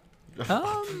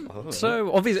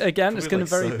 So, obviously, again, it's going Probably to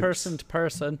vary like soaps. person to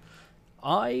person.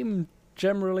 I'm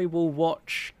generally will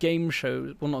watch game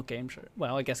shows. Well, not game shows.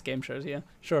 Well, I guess game shows, yeah.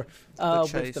 Sure.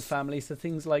 With the Chase. family. So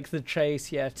things like The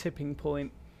Chase, yeah, Tipping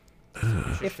Point.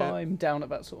 If Shit. I'm down at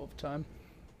that sort of time.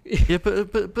 Yeah,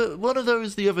 but one of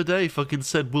those the other day fucking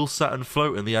said, "Will Saturn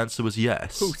float?" and the answer was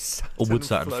yes. Ooh, Or would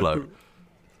Saturn float?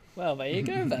 Well, there you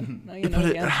go then. Now you Yeah, know but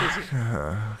the answer is...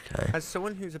 Okay. As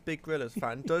someone who's a big Gorillaz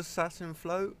fan, does Saturn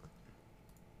float?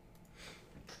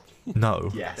 No,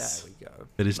 Yes. There we go.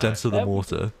 it is No. denser than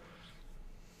water.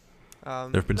 There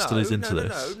have been studies into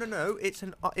this. No. It's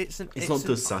It's not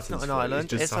just Saturn's not an float,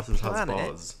 island. It's It's just a Saturn has planet.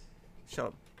 bars. Shut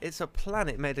up. It's a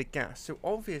planet made of gas, so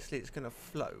obviously it's gonna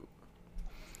float.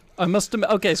 I must admit...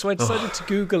 Okay, so I decided to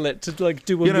Google it to like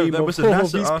do a You know, meme there of was a all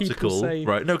NASA these people article, say...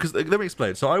 right? No, because let me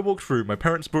explain. So I walked through. My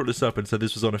parents brought this up and said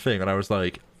this was on a thing, and I was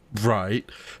like, right.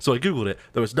 So I googled it.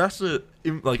 There was NASA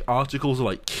articles or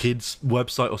like kids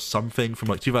website or something from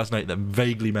like 2008 that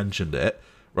vaguely mentioned it,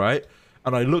 right?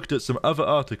 And I looked at some other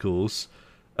articles,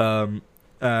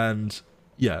 and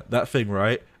yeah, that thing,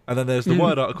 right? And then there's the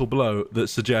Wired article below that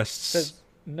suggests Says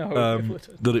no. it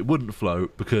wouldn't. that it wouldn't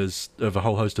float because of a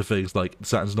whole host of things like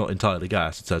Saturn's not entirely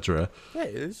gas, etc. Yeah,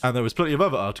 it is. And there was plenty of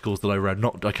other articles that I read,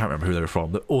 I can't remember who they were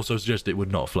from, that also suggested it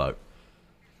would not float.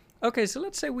 Okay, so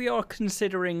let's say we are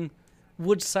considering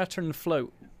would Saturn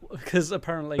float? Because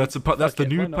apparently That's fuck the it,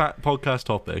 new why not? podcast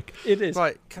topic. It is.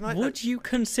 Right, can I? Would you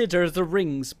consider the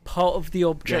rings part of the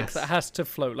object Yes. that has to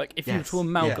float? Like if you were Yes. to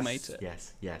amalgamate it?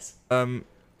 Yes.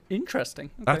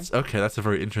 Interesting. Okay. That's a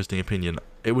very interesting opinion.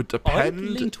 It would I'd depend.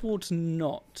 lean towards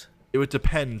not. It would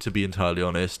depend, to be entirely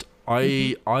honest.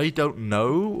 I don't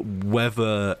know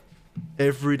whether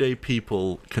everyday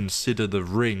people consider the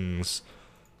rings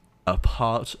a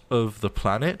part of the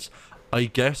planet. I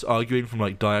guess arguing from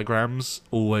like diagrams,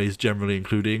 always generally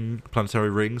including planetary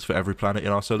rings for every planet in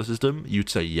our solar system, you'd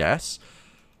say yes.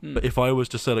 But if I was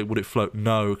to say like, would it float?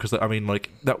 No, because I mean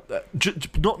like that.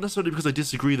 Not necessarily because I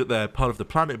disagree that they're part of the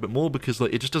planet, but more because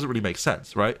like it just doesn't really make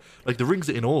sense, right? Like the rings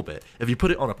are in orbit. If you put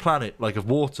it on a planet like of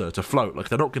water to float, like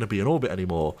they're not going to be in orbit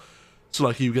anymore. So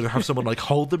like you're going to have someone like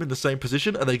hold them in the same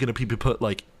position, and they're going to be put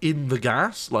like in the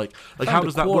gas. Like how Found a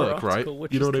does that Quora work, right? article,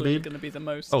 which You know is what I clearly mean? going to be the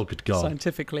most Oh, good God.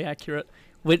 scientifically accurate,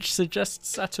 which suggests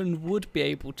Saturn would be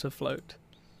able to float.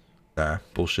 Nah,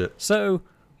 bullshit. So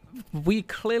we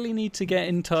clearly need to get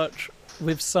in touch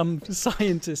with some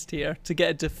scientist here to get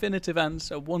a definitive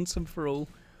answer once and for all.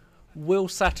 Will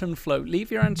Saturn float?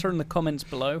 Leave your answer in the comments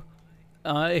below.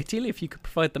 Ideally, if you could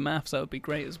provide the maths, that would be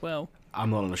great as well. I'm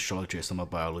not an astrologist, I'm a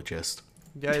biologist.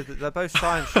 Yeah, they're both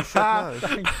science. You should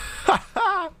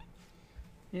know.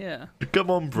 Yeah. Come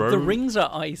on, bro. The rings are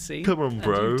icy. Come on, and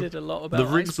bro. you did a lot about The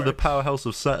rings are the icebergs. powerhouse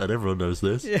of Saturn. Everyone knows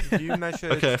this. Yeah. You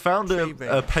measured. Okay, I found tree a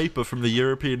rings. paper from the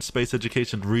European Space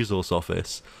Education Resource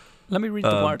Office. Let me read the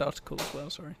Wired article as well.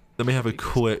 Sorry. Let me have a Because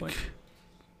it's quick. quite-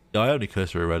 Yeah, I only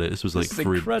cursory read it. This was like This is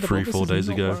three, incredible. 4 This is days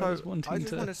not ago. where I was So wanting I just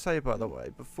to- want to say, by the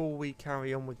way, before we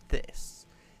carry on with this,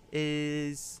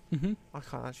 is Mhm. I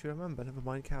can't actually remember. Never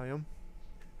mind. Carry on.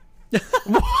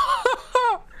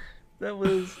 That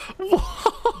was.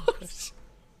 What?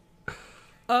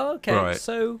 Oh, okay. Right.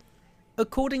 So,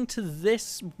 according to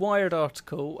this Wired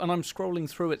article, and I'm scrolling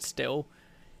through it still,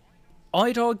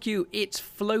 I'd argue it's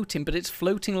floating, but it's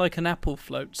floating like an apple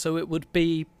float. So it would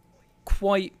be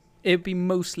quite. It'd be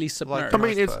mostly submerged. I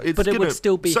mean, it's Iceberg. But it gonna, would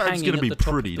still be Saturn's hanging gonna at be the top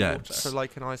of pretty the water. dense. So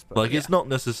like an iceberg. Like, it's Yeah. not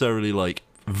necessarily like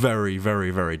very,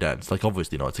 very, very dense. Like,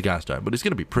 obviously not. It's a gas giant, but it's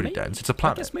gonna be pretty Maybe. dense. It's a I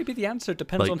planet. guess maybe the answer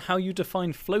depends Like- on how you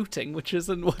define floating, which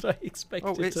isn't what I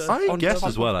expected. it's- to... I on guess top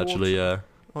as well, of actually. water.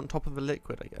 On top of a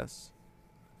liquid, I guess.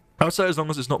 I would say as long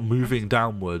as it's not moving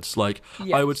downwards, like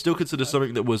I would still consider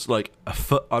something that was like a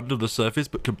foot under the surface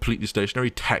but completely stationary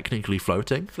technically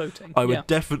floating. floating. I would yeah.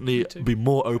 definitely me too. be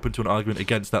more open to an argument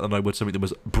against that than I would something that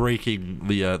was breaking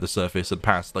the surface and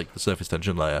past like the surface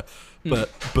tension layer. Mm.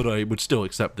 But I would still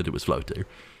accept that it was floating.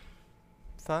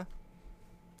 Fair.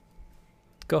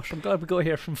 Gosh, I'm glad we got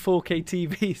here from 4K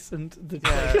TVs and the.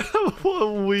 Yeah. what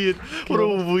a weird I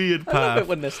love path. it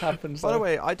when this happens. By the though.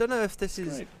 way, I don't know if this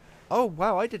is. Great. Oh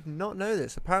wow, I did not know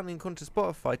this. Apparently, according to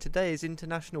Spotify, today is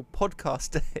International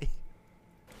Podcast Day.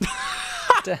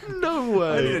 Damn. No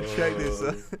I way. need to check this.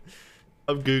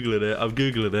 I'm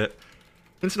googling it.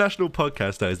 International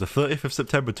Podcast Day is the 30th of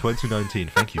September 2019.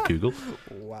 Thank you, Google.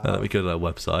 Wow. Let me go to their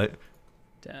website.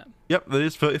 Damn. Yep, that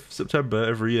is 30th of September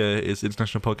every year is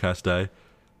International Podcast Day.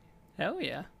 Hell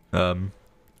yeah.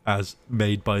 As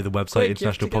made by the website Quick, you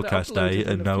have to International get it Podcast Day uploaded in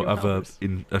and a no few other hours.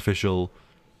 official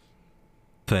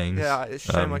things. Yeah, it's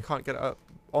a shame I Um, can't get it up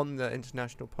on the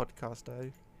International Podcast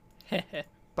Day.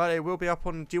 But it will be up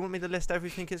on. Do you want me to list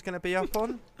everything it's going to be up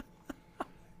on?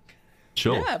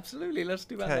 Sure. Yeah, absolutely. Let's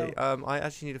do that. Okay. now. I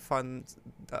actually need to find.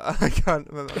 I can't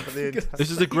remember the entire. This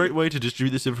is a great way to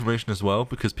distribute this information as well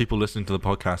because people listening to the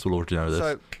podcast will already know this.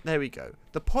 So there we go.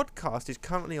 The podcast is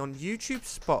currently on YouTube,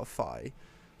 Spotify.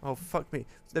 Oh fuck me.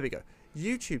 There we go.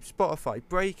 YouTube, Spotify,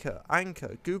 Breaker,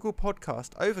 Anchor, Google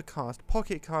Podcast, Overcast,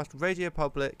 Pocket Cast, Radio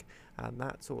Public, and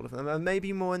that's all of them. And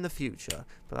maybe more in the future,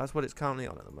 but that's what it's currently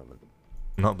on at the moment.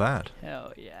 Not bad.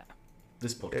 Hell yeah.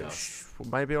 This It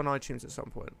podcast. maybe on iTunes at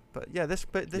some point. But yeah, this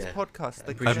Yeah. podcast. I'm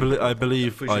The pretty I, sure- I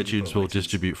believe pretty sure you iTunes put will iTunes.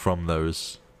 distribute from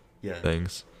those Yeah.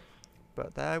 things.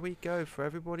 But there we go. For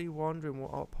everybody wondering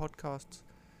what our podcasts,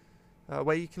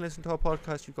 where you can listen to our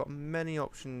podcast, you've got many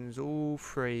options, all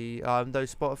free. Though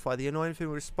Spotify, the annoying thing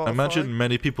with Spotify. I imagine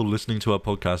many people listening to our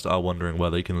podcast are wondering where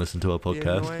they can listen to our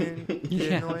podcast. The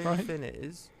Yeah, annoying right. thing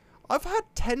is, I've had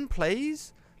 10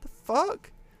 plays. The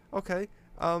fuck? Okay.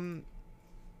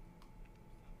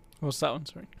 What's that one?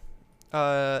 Sorry.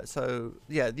 So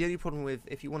yeah, the only problem with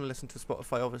if you want to listen to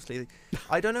Spotify, obviously,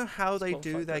 I don't know how they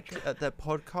do Spotify their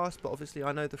podcast, but obviously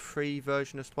I know the free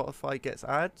version of Spotify gets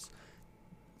ads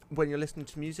when you're listening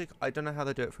to music. I don't know how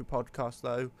they do it through podcasts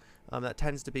though. That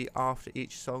tends to be after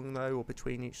each song though, or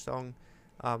between each song,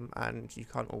 and you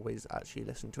can't always actually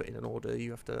listen to it in an order.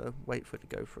 You have to wait for it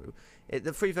to go through.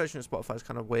 The free version of Spotify is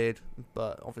kind of weird,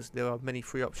 but obviously there are many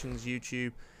free options.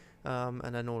 YouTube. And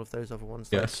then all of those other ones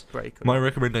Yes. like Break. My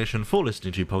recommendation for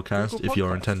listening to your podcast, Google if you're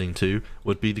Podcasts. intending to,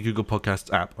 would be the Google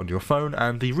Podcasts app on your phone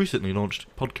and the recently launched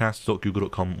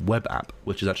podcasts.google.com web app,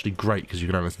 which is actually great because you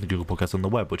can now listen to Google Podcasts on the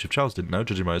web, which if Charles didn't know,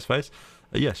 judging by his face,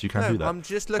 yes, you can do that. I'm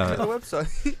just looking at the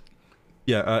website.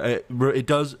 Yeah, it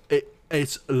does.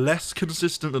 It's less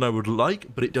consistent than I would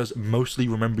like, but it does mostly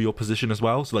remember your position as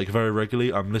well. So, like, very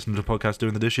regularly, I'm listening to a podcast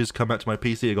doing the dishes, come back to my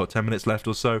PC, I got 10 minutes left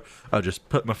or so. I just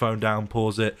put my phone down,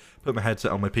 pause it, put my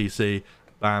headset on my PC.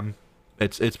 Bam.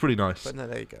 It's pretty nice. But no,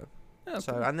 there you go. Yeah,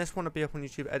 So, cool. and this one will be up on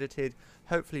YouTube, edited,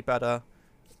 hopefully better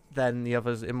than the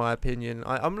others, in my opinion.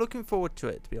 I'm looking forward to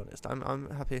it, to be honest. I'm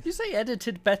happy. You say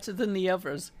edited better than the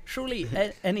others. Surely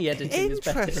any editing is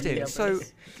better than the Interesting.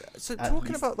 others. So At talking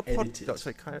least about the edited. podcast,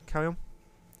 sorry, carry on.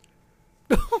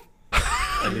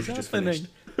 I literally just happening?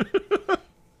 finished.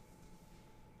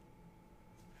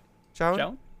 Sharon?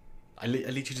 Joe? I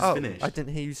literally just Oh, finished. I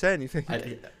didn't hear you say anything.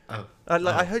 Oh, I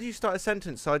oh. heard you start a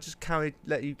sentence, so I just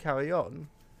let you carry on.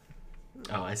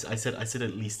 Oh, I said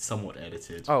at least somewhat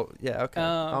edited. Oh, yeah, okay. Oh,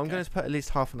 I'm okay. going to put at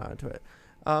least half an hour into it.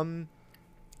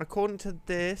 According to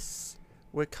this,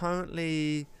 we're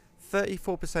currently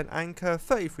 34% Anchor,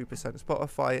 33%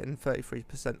 Spotify, and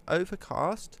 33%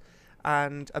 Overcast.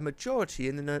 and a majority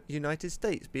in the United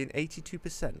States, being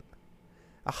 82%.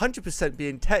 100%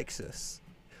 being Texas.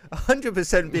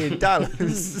 100% being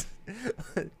Dallas.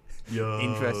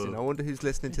 Interesting. I wonder who's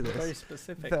listening to this. Very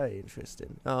specific. Very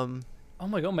interesting. Oh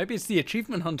my god, maybe it's the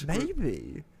Achievement Hunter group.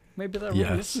 Maybe. Maybe they're Yes.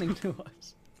 all listening to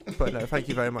us. But no, thank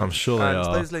you very much. I'm sure they and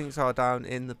are. those links are down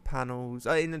in the panels,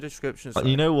 in the description.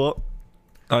 You know what?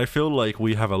 I feel like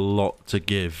we have a lot to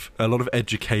give, a lot of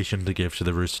education to give to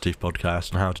the Rooster Teeth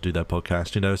podcast and how to do their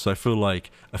podcast, you know? So I feel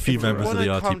like a few members of the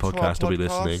RT podcast will be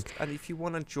listening. And if you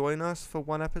want to join us for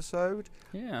one episode,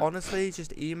 Yeah. honestly,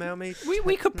 just email me.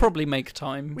 We could probably make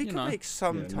time. We you could know. make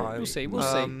some Yeah, time. We'll see. We'll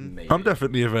see. Maybe. I'm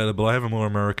definitely available. I have a more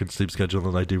American sleep schedule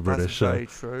than I do British, That's so very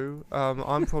true.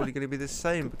 I'm probably going to be the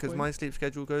same because point. my sleep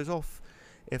schedule goes off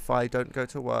if I don't go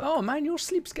to work. Oh man, your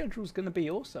sleep schedule's gonna be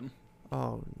awesome.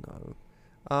 Oh no.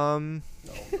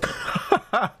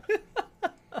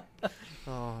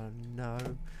 Oh no.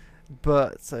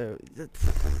 But so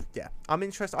yeah, I'm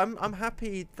interested. I'm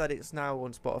happy that it's now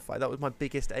on Spotify. That was my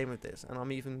biggest aim of this,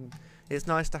 and it's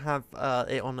nice to have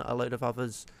it on a load of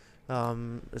others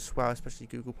as well, especially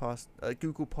Google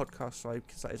Podcast, sorry,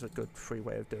 because that is a good free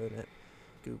way of doing it.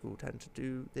 Google tend to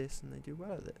do this, and they do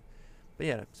well at it. But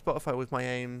yeah, Spotify was my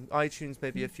aim. iTunes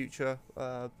may be a future,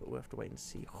 but we'll have to wait and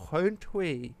see, won't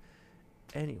we?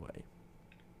 Anyway.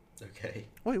 Okay.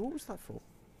 Wait, what was that for?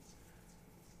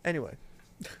 Anyway.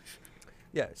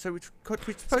 Yeah, so we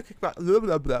spoke about blah,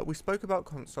 blah, blah. We spoke about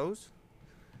consoles.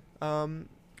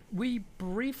 We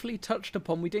briefly touched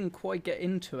upon, we didn't quite get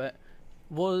into it,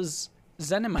 was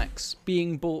ZeniMax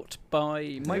being bought by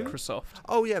Microsoft.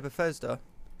 Oh yeah, Bethesda.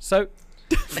 So,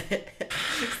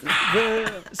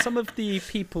 some of the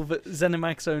people that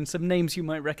ZeniMax own, some names you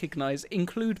might recognise,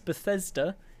 include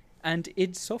Bethesda and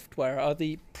id Software are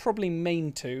the probably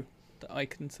main two that I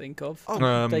can think of.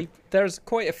 Oh, there's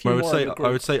quite a few I would more. say in the group.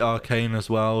 I would say Arcane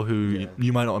as well, who Yeah.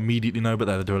 you might not immediately know, but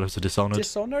they're the developers of Dishonored.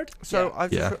 Dishonored? so Yeah,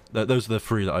 I've Yeah, those are the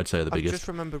three that I'd say are the I've biggest. just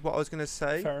remembered what I was going to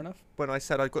say fair enough. when I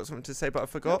said I've got something to say, but I Oh,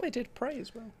 forgot. they did Prey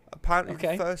as well. Apparently,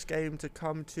 Okay. the first game to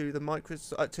come to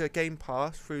the to Game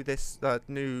Pass through this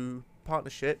new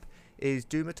partnership is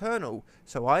Doom Eternal.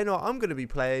 So I know I'm going to be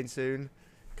playing soon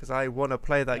because I want to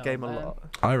play that Oh, game a man.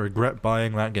 lot. I regret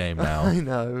buying that game now. I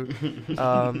know.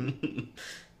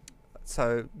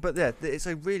 So, but yeah, it's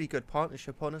a really good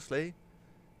partnership, honestly.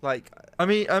 Like, I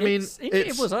mean,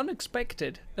 it was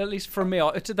unexpected, at least from me.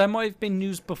 There might have been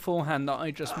news beforehand that I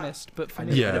just missed, but for I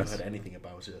me, Yeah. never heard anything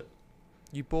about it.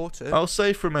 you bought it. I'll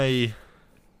say from a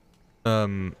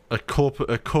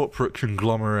corporate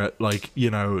conglomerate, like, you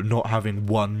know, not having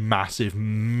one massive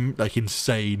like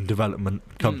insane development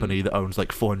company that owns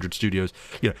like 400 studios,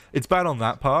 you know, it's bad on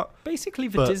that part. basically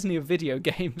the But- Disney of video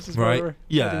games is Right, what we're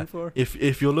yeah. heading for.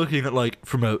 If you're looking at like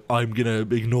from a I'm gonna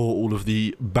ignore all of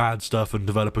the bad stuff and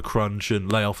developer crunch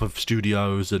and layoff of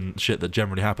studios and shit that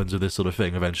generally happens with this sort of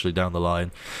thing eventually down the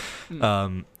line,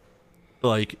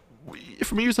 like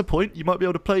from a user point, you might be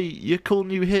able to play your cool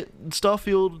new hit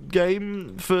Starfield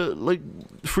game for like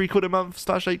 £3 a month /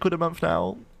 £8 a month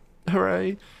now.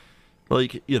 Hooray!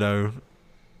 Like, you know,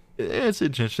 it's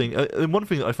interesting. And one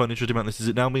thing that I find interesting about this is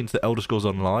it now means that Elder Scrolls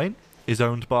Online is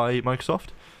owned by Microsoft,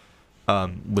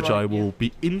 which Right, I will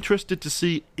be interested to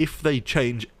see if they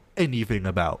change anything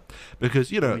about,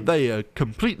 because, you know, they are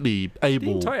completely The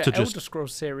able entire to just Elder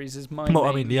Scrolls series is my well, I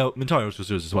main- mean, the entire Elder Scrolls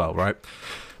series as well, right?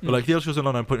 But like the Elder Scrolls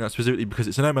Online, I'm putting that specifically because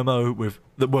it's an MMO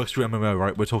that works through MMO,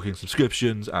 right? We're talking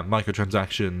subscriptions and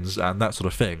microtransactions and that sort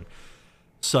of thing.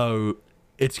 So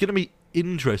it's going to be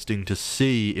interesting to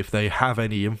see if they have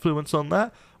any influence on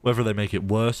that, whether they make it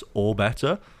worse or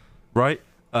better, right?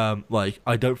 Like,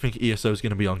 I don't think ESO is going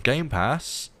to be on Game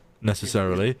Pass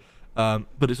necessarily.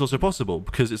 But it's also possible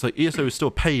because it's like ESO is still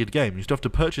a paid game. You still have to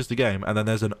purchase the game, and then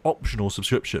there's an optional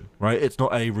subscription, right? It's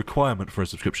not a requirement for a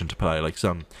subscription to play like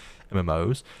some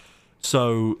MMOs.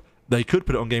 So they could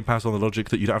put it on Game Pass on the logic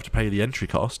that you don't have to pay the entry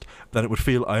cost. Then it would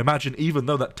feel, I imagine, even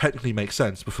though that technically makes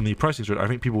sense, but from the pricing structure, I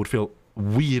think people would feel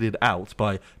weirded out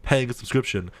by paying a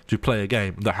subscription to play a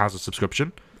game that has a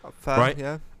subscription. Fair, right?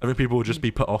 Yeah. I think people would just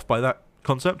be put off by that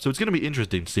concept. So it's going to be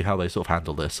interesting to see how they sort of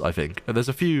handle this, I think. And there's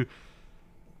a few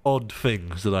odd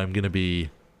things that I'm going to be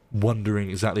wondering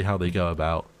exactly how they go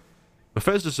about.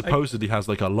 Bethesda supposedly has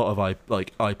like a lot of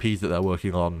IPs that they're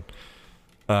working on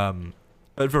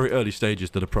at very early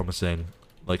stages that are promising,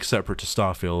 like separate to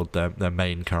Starfield, their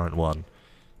main current one.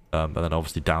 And then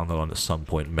obviously down the line at some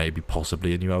point, maybe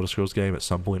possibly a new Elder Scrolls game at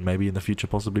some point, maybe in the future,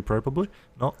 possibly, probably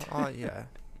not. Oh yeah.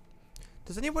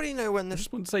 Does anybody know when I this?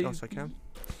 just want to say, Yes, I can.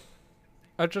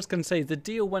 I was just going to say the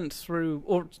deal went through,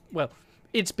 or well,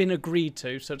 it's been agreed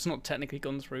to, so it's not technically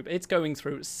gone through, but it's going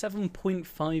through. It's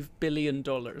 $7.5 billion,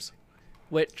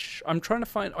 which I'm trying to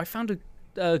find. I found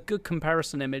a good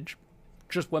comparison image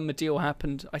just when the deal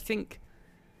happened. I think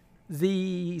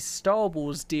the Star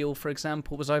Wars deal, for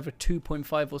example, was either $2.5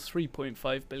 or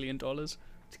 $3.5 billion, to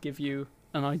give you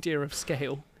an idea of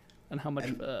scale and how much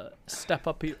step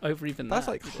up over even That's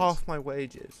that. like half my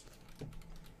wages.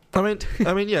 I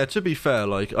mean, yeah. To be fair,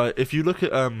 like, if you look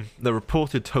at the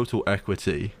reported total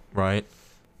equity, right,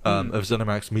 of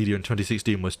ZeniMax Media in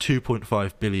 2016 was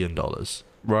 $2.5 billion,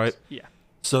 right? Yeah.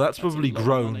 So that's probably a lot of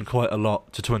grown money. quite a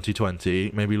lot to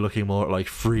 2020. Maybe looking more at like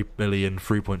 3 billion,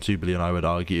 3.2 billion, I would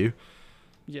argue.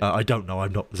 Yeah. I don't know.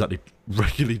 I'm not exactly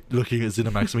regularly looking at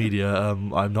ZeniMax Media.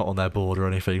 I'm not on their board or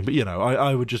anything. But, you know,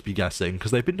 I would just be guessing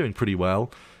because they've been doing pretty well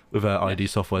with ID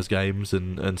Software's games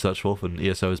and such forth. And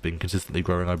ESO has been consistently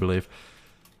growing, I believe.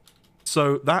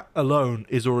 So that alone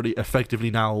is already effectively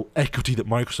now equity that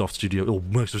Microsoft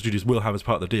Studios will have as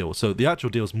part of the deal. So the actual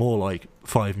deal is more like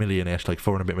 5 million-ish, like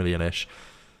 4 and a bit million-ish.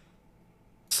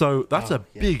 So that's a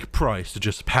big price to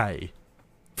just pay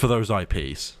for those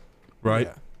IPs, right?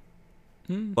 Yeah.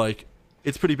 Like,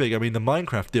 it's pretty big. I mean, the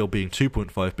Minecraft deal being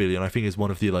 2.5 billion, I think, is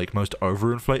one of the like most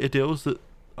overinflated deals that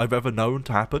I've ever known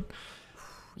to happen.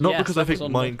 Not Yes, because I that think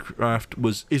was on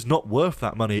Minecraft is not worth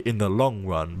that money in the long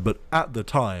run, but at the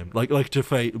time, like to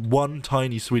say one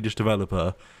tiny Swedish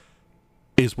developer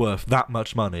is worth that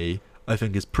much money, I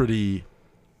think is pretty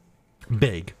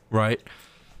big, right?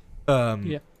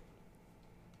 Yeah.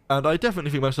 And I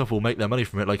definitely think Microsoft will make their money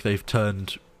from it. Like, they've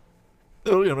turned...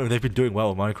 You know, they've been doing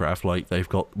well with Minecraft. Like, they've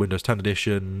got Windows 10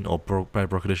 Edition or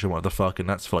Bedrock Edition, whatever the fuck, and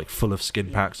that's for, like, full of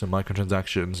skin packs and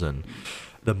microtransactions and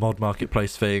the mod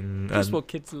marketplace thing. That's and, what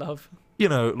kids love. you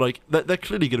know, like, they're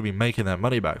clearly going to be making their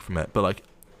money back from it. But, like,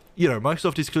 you know,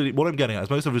 Microsoft is clearly... What I'm getting at is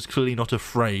Microsoft is clearly not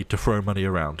afraid to throw money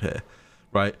around here,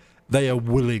 right? They are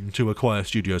willing to acquire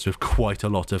studios with quite a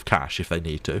lot of cash if they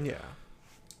need to. Yeah.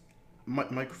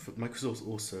 Microsoft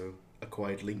also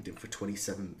acquired LinkedIn for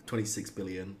 26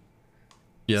 billion.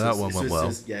 Yeah, So that it's- one it's went just- well.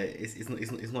 it's- Yeah,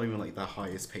 it's not even like the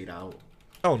highest paid out.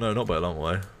 Oh, no, not by a long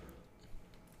way.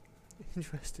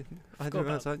 Interesting. I Forgot don't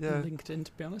know. about That, yeah. LinkedIn,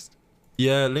 to be honest.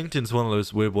 Yeah, LinkedIn's one of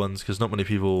those weird ones because not many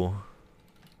people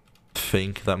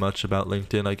think that much about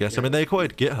LinkedIn, I guess. I Yeah. mean, they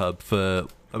acquired GitHub for,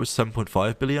 it was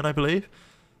 7.5 billion, I believe,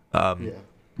 Yeah.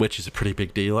 which is a pretty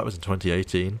big deal. That was in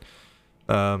 2018.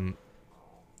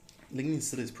 LinkedIn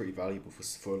still is pretty valuable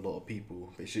for a lot of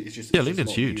people. It's just Yeah, it's just LinkedIn's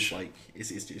not huge. Used, like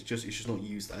it's just not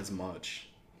used as much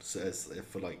as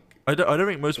for like. I don't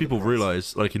think most For the people price.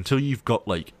 realize, like, until you've got,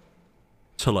 like,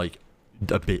 to, like,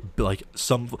 a bit, like,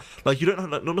 some, like, you don't have,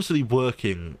 like, not necessarily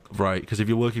working, right, because if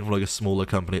you're working for, like, a smaller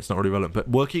company, it's not really relevant, but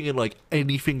working in, like,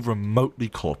 anything remotely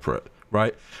corporate,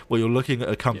 right, where you're looking at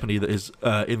a company that is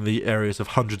in the areas of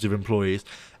hundreds of employees,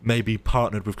 maybe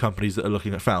partnered with companies that are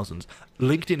looking at thousands.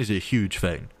 LinkedIn is a huge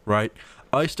thing, right?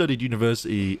 I studied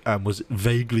university and was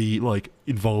vaguely, like,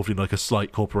 involved in, like, a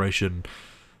slight corporation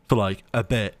for, like, a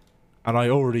bit, and I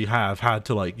already have had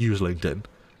to, like, use LinkedIn,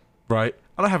 right?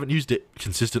 And I haven't used it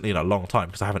consistently in a long time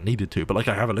because I haven't needed to, but, like,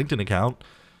 I have a LinkedIn account.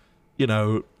 You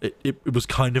know, it was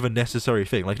kind of a necessary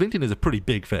thing. Like, LinkedIn is a pretty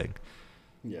big thing.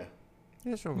 Yeah.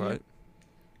 Yeah, it's all Yeah. right.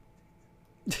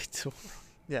 It's all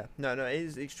Yeah. No, it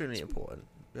is extremely important.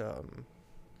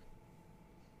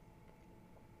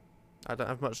 I don't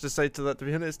have much to say to that, to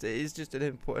be honest. It is just an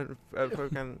important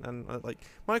program, and like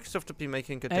Microsoft have been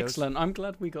making good deals. excellent. I'm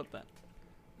glad we got that.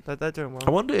 They're doing well.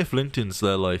 I wonder if LinkedIn's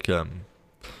their, like,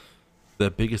 their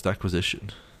biggest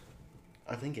acquisition.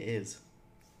 I think it is.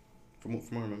 From what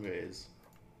I remember, it is.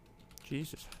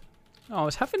 Jesus. Oh, I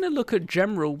was having a look at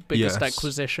general biggest Yes.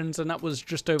 acquisitions, and that was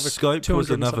just over Skype 200 was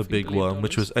and another something big billion one,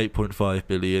 which dollars. was 8.5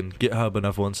 billion. GitHub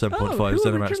another one, 7.5. Oh, who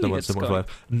ZeniMax originally another one, had 7.5.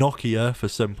 Nokia for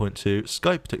 7.2.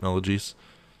 Skype Technologies.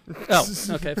 Oh,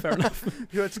 okay, fair enough.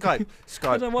 You had Skype. I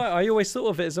Skype. don't know why. I always thought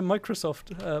of it as a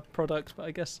Microsoft product, but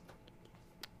I guess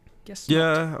not.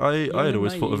 Yeah, I had You're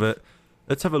always thought of naive. it.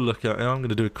 Let's have a look at. And I'm going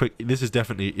to do a quick. This is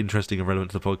definitely interesting and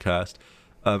relevant to the podcast.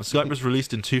 Skype was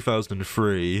released in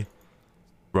 2003,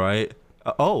 right?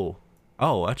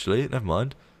 Actually, never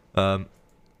mind.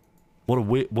 What a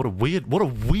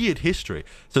weird history.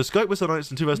 So Skype was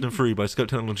announced in 2003 by Skype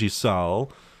Technologies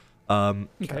SAL.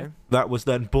 Okay. That was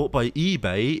then bought by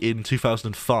eBay in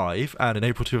 2005, and in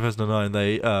April 2009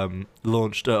 they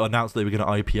announced they were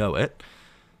going to IPO it,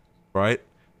 right?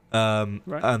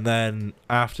 Right. And then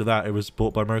after that, it was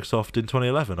bought by Microsoft in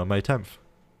 2011 on May 10th.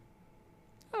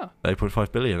 Oh.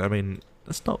 8.5 billion. I mean,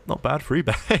 that's not bad for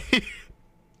eBay.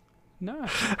 No.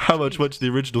 How much went to the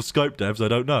original Skype devs? I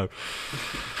don't know.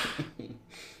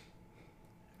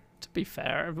 To be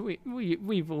fair,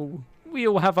 we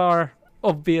all have our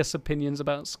obvious opinions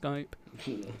about Skype.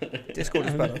 Discord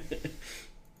is better.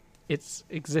 Its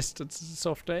existence as a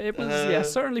software. It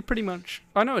was certainly pretty much.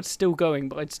 I know it's still going,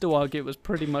 but I'd still argue it was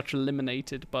pretty much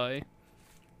eliminated by.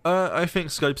 I think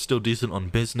Skype's still decent on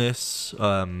business.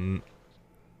 I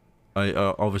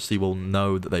obviously will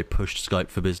know that they pushed Skype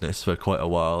for business for quite a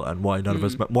while, and while none of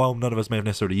us may have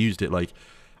necessarily used it, like,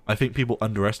 I think people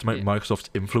underestimate Microsoft's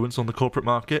influence on the corporate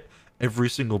market. Every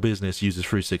single business uses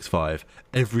 365.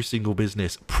 Every single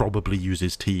business probably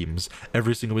uses Teams.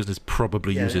 Every single business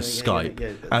probably uses Skype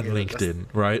and LinkedIn,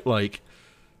 right? Like,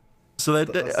 so I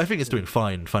think it's doing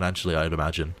fine financially, I'd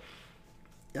imagine.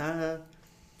 But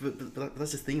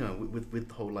that's the thing, with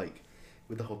the whole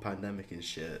with the whole pandemic and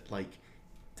shit. Like,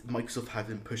 Microsoft have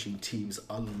been pushing Teams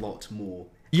a lot more.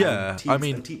 Yeah, Teams, I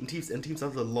mean, Teams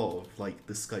has a lot of like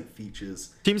the Skype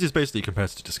features. Teams is basically a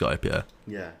competitor to Skype, yeah.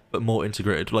 Yeah. But more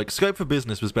integrated. Like, Skype for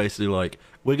Business was basically like,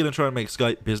 we're going to try and make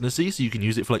Skype businessy so you can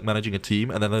use it for like managing a team,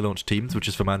 and then they launched Teams, which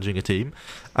is for managing a team,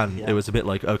 and it was a bit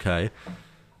like, okay.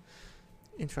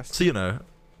 Interesting. So, you know.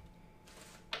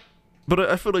 But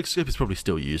I feel like Skype is probably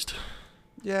still used.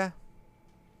 Yeah.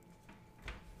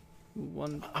 This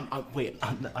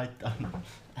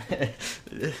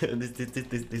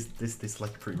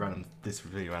like pretty random. This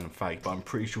really random fact, but I'm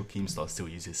pretty sure Keemstar still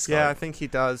uses Skype. Yeah, I think he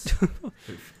does.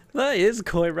 That is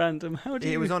quite random. How do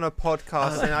you? It was on a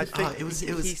podcast, and I think it was.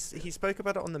 he spoke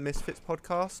about it on the Misfits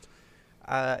podcast.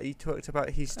 He talked about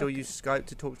he still uses Skype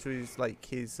to talk to his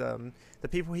the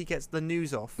people he gets the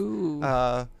news off, and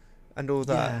all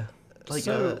that. Yeah. Like,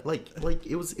 like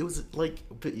it was like,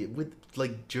 but with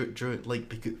like during like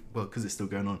because it's still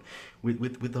going on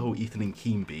with the whole Ethan and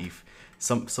Keem beef.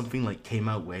 Something like came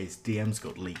out where his DMs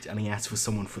got leaked, and he asked for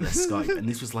someone for their Skype, and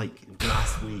this was like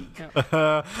last week.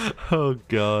 Oh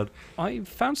god! I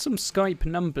found some Skype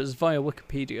numbers via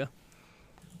Wikipedia,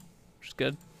 which is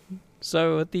good.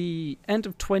 So at the end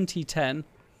of 2010,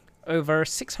 over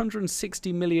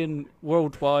 660 million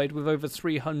worldwide, with over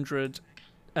 300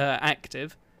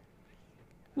 active.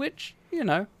 Which, you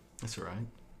know... That's all right.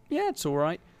 Yeah, it's all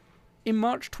right. In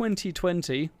March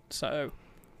 2020, so,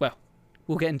 well,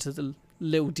 we'll get into the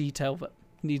little detail that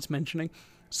needs mentioning.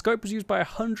 Skype was used by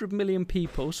 100 million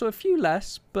people, so a few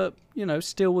less, but, you know,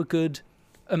 still a good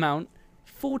amount.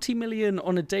 40 million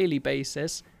on a daily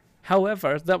basis.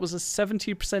 However, that was a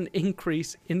 70%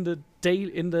 increase in the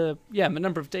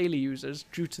number of daily users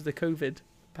due to the COVID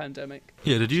pandemic.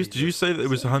 Yeah, did you say that it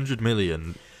was 100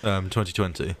 million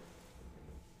 2020?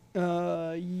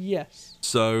 Yes.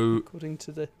 So according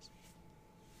to this,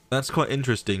 that's quite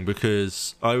interesting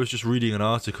because I was just reading an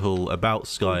article about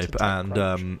Skype,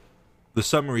 and the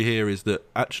summary here is that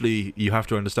actually you have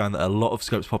to understand that a lot of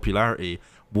Skype's popularity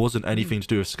wasn't anything to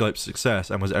do with Skype's success,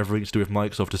 and was everything to do with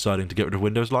Microsoft deciding to get rid of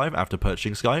Windows Live after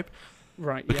purchasing Skype.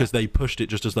 Right. Because they pushed it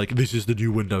just as like, this is the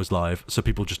new Windows Live, so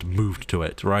people just moved to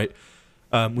it, right?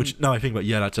 Which, now I think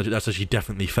about, that's actually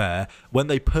definitely fair. When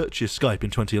they purchased Skype in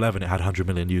 2011, it had 100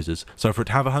 million users. So for it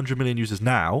to have 100 million users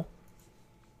now,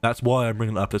 that's why I'm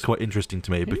bringing it up. That's quite interesting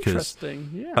to me because...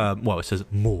 Interesting, yeah. Well, it says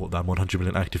more than 100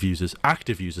 million active users.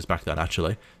 Active users back then,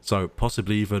 actually. So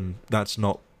possibly even, that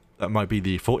might be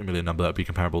the 40 million number that would be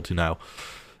comparable to now.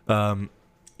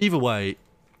 Either way,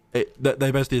 there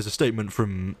basically is a statement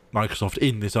from Microsoft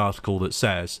in this article that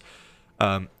says...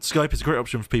 Skype is a great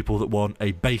option for people that want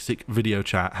a basic video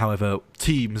chat. However,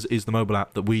 Teams is the mobile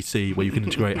app that we see where you can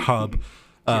integrate Hub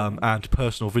and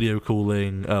personal video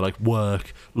calling, like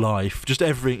work, life, just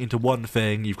everything into one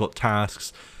thing. You've got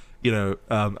tasks, and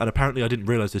apparently I didn't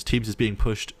realize this. Teams is being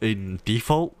pushed in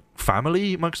default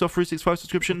family Microsoft 365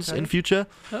 subscriptions in future.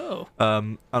 Oh.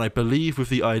 And I believe with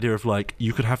the idea of like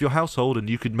you could have your household and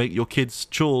you could make your kids'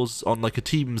 chores on like a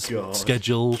Teams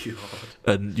schedule,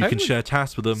 and you can share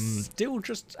tasks with them. Still,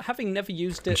 just having never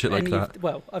used it, shit like that.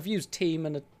 Well, I've used Team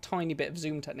and a tiny bit of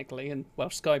Zoom technically, and well,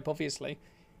 Skype obviously.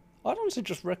 I'd honestly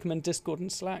just recommend Discord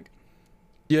and Slack.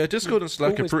 Yeah, Discord and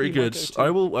Slack are pretty good. go-to.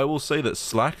 I will say that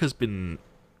Slack has been.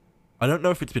 I don't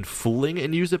know if it's been falling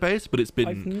in user base, but it's been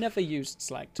I've never used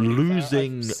Slack. To be fair.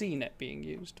 I've seen it being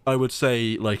used. I would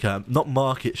say like not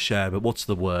market share, but what's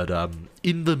the word?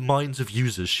 In the minds of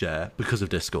users share because of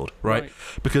Discord, right?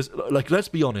 Because like let's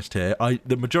be honest here,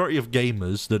 the majority of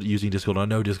gamers that are using Discord, I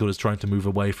know Discord is trying to move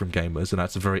away from gamers, and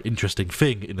that's a very interesting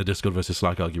thing in the Discord versus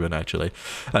Slack argument actually,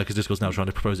 because Discord's now trying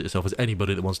to propose itself as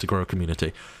anybody that wants to grow a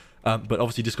community. But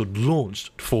obviously Discord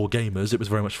launched for gamers. It was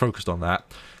very much focused on that.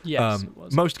 Yes, it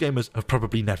was. Most gamers have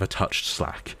probably never touched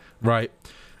Slack, right?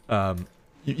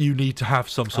 You need to have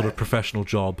some sort of professional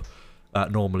job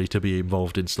normally to be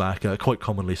involved in Slack. Quite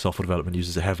commonly, software development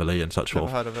uses it heavily and such Never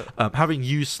forth. heard of it. Having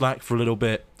used Slack for a little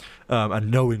bit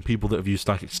and knowing people that have used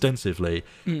Slack extensively,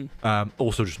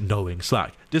 also just knowing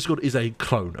Slack, Discord is a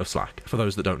clone of Slack, for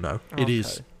those that don't know. It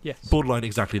is Yes. borderline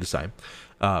exactly the same,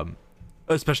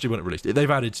 especially when it released. They've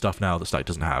added stuff now that Slack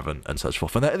doesn't have and such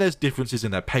forth. And there's differences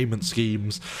in their payment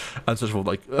schemes and such forth,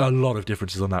 like a lot of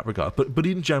differences on that regard. But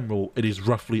in general, it is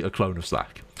roughly a clone of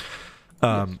Slack.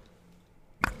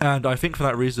 And I think for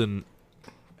that reason,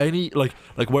 any like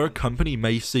where a company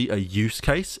may see a use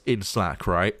case in Slack,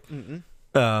 right?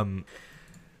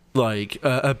 Like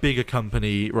a bigger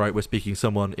company, right? We're speaking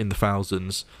someone in the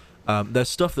thousands. There's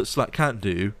stuff that Slack can't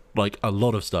do, like a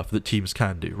lot of stuff that Teams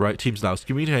can do, right? Teams allows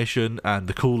communication and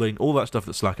the calling, all that stuff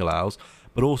that Slack allows,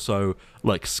 but also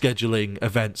like scheduling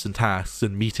events and tasks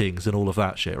and meetings and all of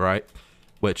that shit, right?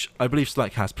 Which I believe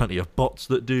Slack has plenty of bots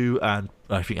that do, and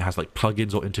I think it has like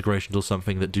plugins or integrations or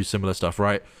something that do similar stuff,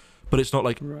 right? But it's not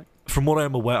like, from what I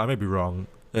am aware, I may be wrong,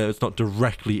 it's not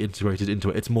directly integrated into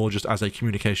it. It's more just as a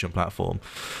communication platform.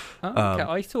 Okay,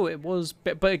 I thought it was,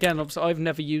 but again, obviously, I've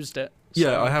never used it.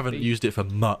 Yeah, I haven't used it for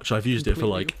much. I've used it for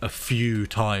like completely- a few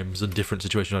times in different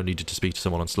situations I needed to speak to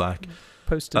someone on Slack.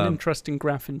 Post an interesting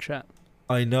graph in chat.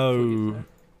 I know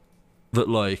that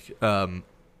like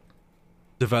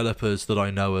developers that I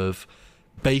know of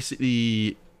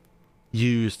basically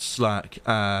used Slack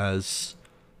as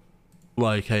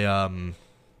like a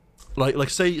like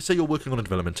say you're working on a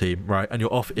development team, right, and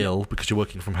you're off ill because you're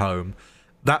working from home.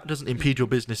 That doesn't impede your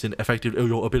business in effective or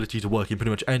your ability to work in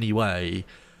pretty much any way,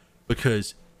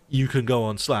 because you can go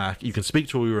on Slack, you can speak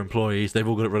to all your employees, they've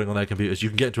all got it running on their computers, you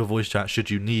can get into a voice chat should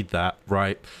you need that,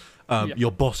 right?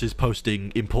 Your boss is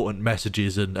posting important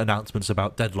messages and announcements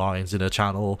about deadlines in a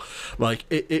channel. Like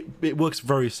it works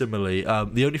very similarly.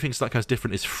 The only thing Slack has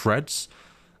different is threads,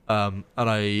 and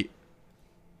I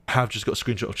have just got a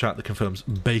screenshot of chat that confirms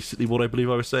basically what I believe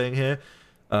I was saying here.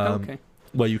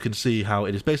 Where you can see how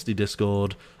it is basically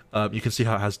Discord. You can see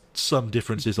how it has some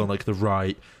differences on like the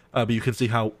right, but you can see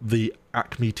how the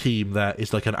Acme team there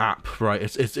is like an app, right?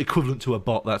 It's equivalent to a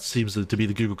bot. That seems to be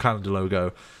the Google Calendar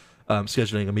logo.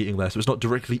 Scheduling a meeting there, so it's not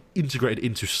directly integrated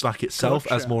into Slack itself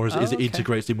as more as it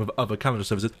integrates in with other calendar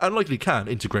services, and likely can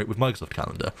integrate with Microsoft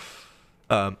Calendar.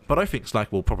 But I think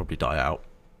Slack will probably die out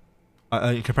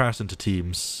in comparison to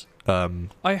Teams.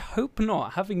 I hope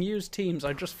not. Having used Teams,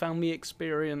 I just found the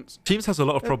experience. Teams has a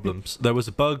lot of problems. There was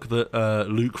a bug that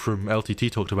Luke from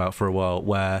LTT talked about for a while,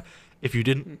 where if you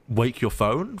didn't wake your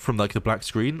phone from like the black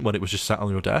screen when it was just sat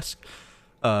on your desk,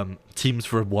 Teams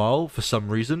for a while, for some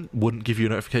reason, wouldn't give you a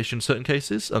notification in certain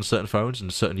cases, on certain phones,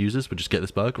 and certain users would just get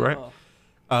this bug, right?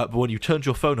 But when you turned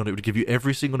your phone on, it would give you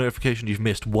every single notification you've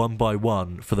missed one by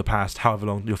one for the past however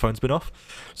long your phone's been off.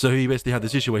 So he basically had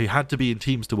this issue where he had to be in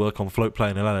Teams to work on Float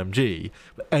Play and LMG,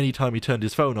 but any time he turned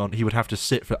his phone on, he would have to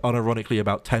sit for unironically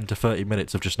about 10 to 30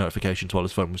 minutes of just notifications while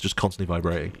his phone was just constantly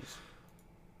vibrating.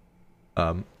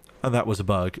 And that was a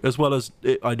bug. As well as,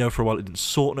 I know for a while it didn't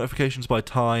sort notifications by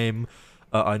time.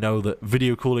 I know that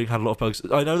video calling had a lot of bugs.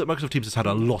 I know that Microsoft Teams has had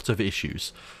a lot of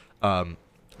issues.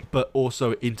 But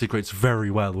also it integrates very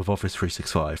well with Office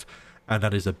 365. And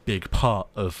that is a big part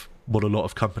of what a lot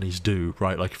of companies do,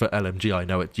 right? Like for LMG, I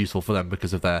know it's useful for them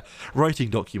because of their writing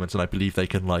documents, and I believe they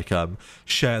can like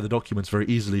share the documents very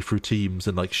easily through Teams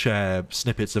and like share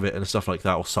snippets of it and stuff like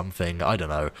that or something. I don't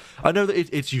know. I know that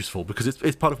it's useful because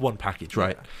it's part of one package,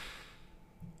 right?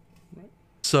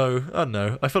 So, I don't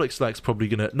know. I feel like Slack's probably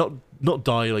going to not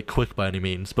die like quick by any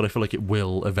means, but I feel like it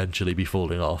will eventually be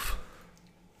falling off.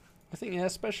 I think, yeah,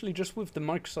 especially just with the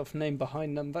Microsoft name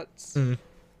behind them, that's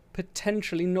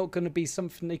potentially not going to be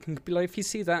something they can be like. If you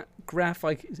see that graph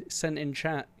I sent in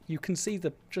chat, you can see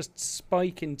the just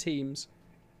spike in Teams,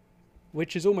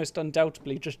 which is almost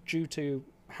undoubtedly just due to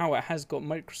how it has got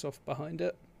Microsoft behind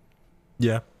it.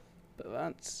 Yeah. But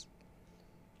that's...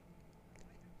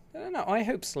 I don't know. I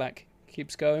hope Slack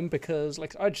keeps going because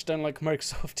like I just don't like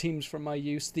Microsoft Teams from my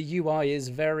use. The UI is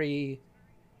very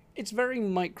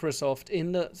Microsoft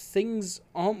in that things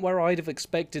aren't where I'd have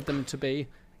expected them to be.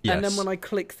 Yes. And then when I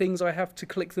click things, I have to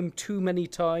click them too many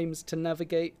times to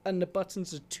navigate, and the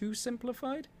buttons are too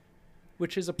simplified,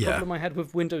 which is a problem I had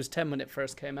with Windows 10 when it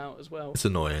first came out as well. It's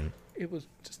annoying. It was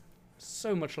just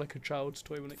so much like a child's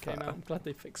toy when it came out. I'm glad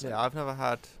they fixed it. Yeah, I've never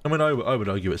had... I mean, I would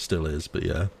argue it still is, but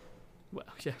yeah. Well,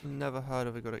 yeah. Never heard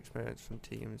of a good experience from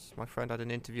Teams. My friend had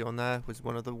an interview on there. Was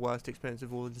one of the worst experiences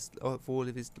of all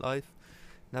of his life.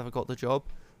 Never got the job.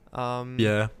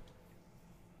 Yeah.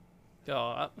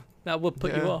 Oh, that would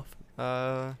put you off.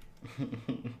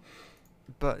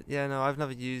 But yeah, no, I've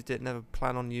never used it. Never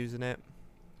plan on using it.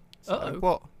 So, Uh-oh.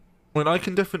 what? I mean, I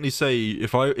can definitely say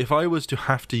if I was to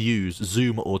have to use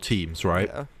Zoom or Teams, right?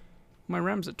 Yeah. My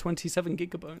RAM's at 27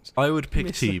 gigabytes. I would pick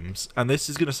Miss it. Teams, and this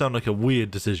is going to sound like a weird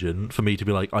decision for me to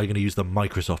be like, I'm going to use the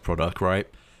Microsoft product, right?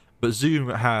 But Zoom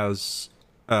has,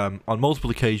 on multiple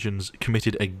occasions,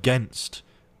 committed against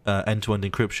end-to-end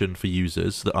encryption for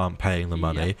users that aren't paying the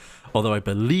money. Yeah. Although I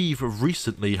believe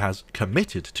recently has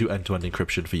committed to end-to-end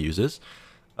encryption for users.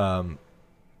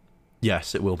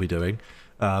 Yes, it will be doing.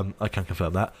 I can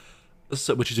confirm that,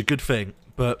 so, which is a good thing.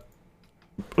 But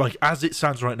like as it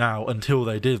stands right now, until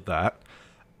they did that,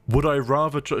 would I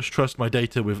rather trust my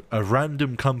data with a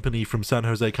random company from San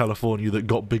Jose, California that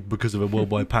got big because of a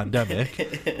worldwide pandemic,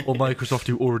 or Microsoft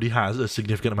who already has a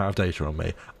significant amount of data on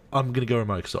me? I'm going to go with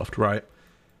Microsoft, right?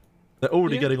 They're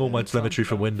already getting all my telemetry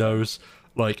from Windows.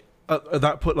 Like, at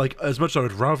that point, like, as much as I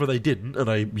would rather they didn't, and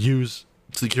I use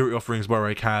security offerings where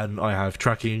I can, I have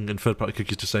tracking and third-party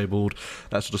cookies disabled,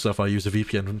 that sort of stuff. I use a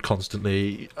VPN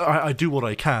constantly. I do what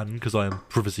I can because I am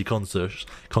privacy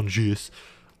conscious.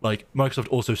 Like, Microsoft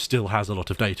also still has a lot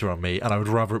of data on me, and I would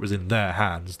rather it was in their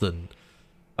hands than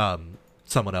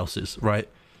someone else's, right?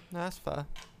 No, that's fair.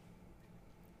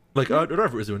 Like, I'd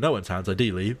rather it was in no one's hands,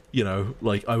 ideally. You know,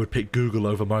 like, I would pick Google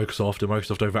over Microsoft and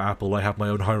Microsoft over Apple. I have my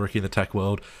own hierarchy in the tech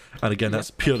world. And again,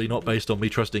 that's purely not based on me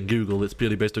trusting Google. It's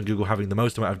purely based on Google having the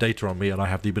most amount of data on me, and I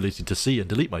have the ability to see and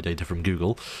delete my data from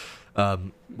Google,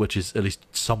 which is at least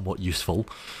somewhat useful.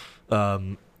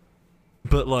 But,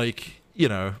 like, you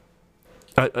know,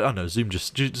 I don't know, Zoom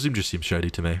just seems shady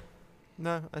to me.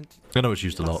 No, and I know it's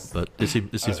used a lot, but it seems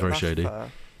very that's shady. fair.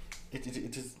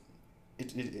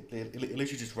 It literally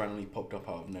just randomly popped up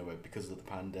out of nowhere because of the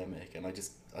pandemic, and I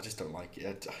just don't like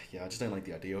it. I just don't like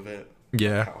the idea of it.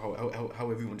 Yeah.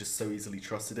 How everyone just so easily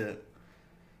trusted it.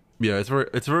 Yeah, it's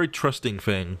a very trusting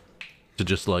thing to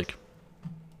just like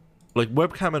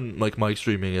webcam and like mic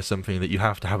streaming is something that you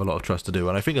have to have a lot of trust to do,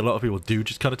 and I think a lot of people do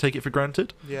just kind of take it for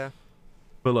granted. Yeah.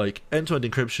 But like end-to-end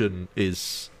encryption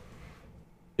is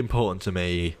important to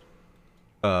me,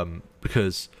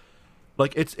 because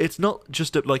like it's not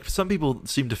just like some people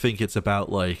seem to think it's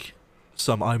about like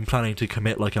I'm planning to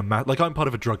commit like like I'm part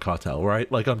of a drug cartel,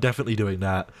 right? Like I'm definitely doing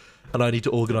that, and I need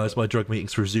to organize my drug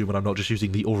meetings through Zoom, and I'm not just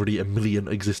using the already a million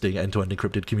existing end-to-end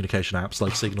encrypted communication apps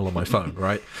like Signal on my phone,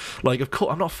 right? Like, of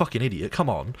course, I'm not a fucking idiot, come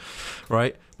on,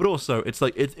 right? But also, it's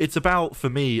like, it's about, for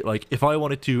me, like, if I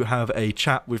wanted to have a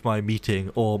chat with my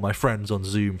meeting or my friends on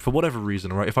Zoom, for whatever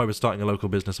reason, right? If I was starting a local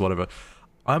business or whatever,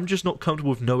 I'm just not comfortable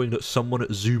with knowing that someone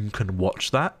at Zoom can watch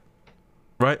that,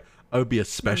 right? I would be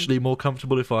especially more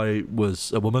comfortable if I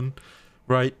was a woman,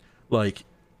 right? Like,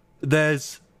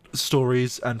 there's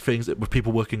stories and things that with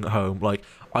people working at home, like,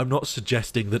 I'm not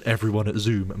suggesting that everyone at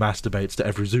Zoom masturbates to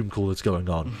every Zoom call that's going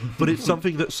on, but it's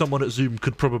something that someone at Zoom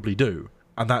could probably do,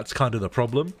 and that's kind of the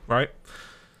problem, right?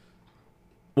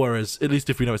 Whereas, at least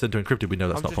if we know it's end-to-end encrypted, we know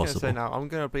that's not possible. Say now, I'm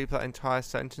going to bleep that entire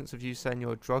sentence of you saying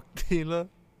you're a drug dealer.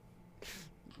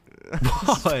 Why?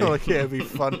 I feel like it'd be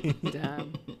funny.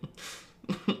 Damn.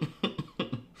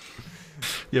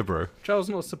 Yeah, bro. Charles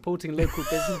not supporting local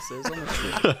businesses,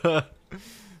 honestly.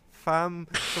 Fam,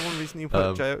 someone recently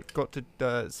got to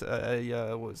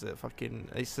what was it? Fucking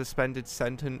a suspended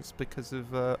sentence because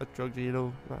of a drug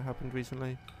deal that happened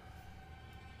recently.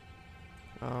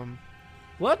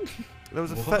 What? There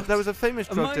was a famous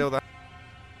drug deal that.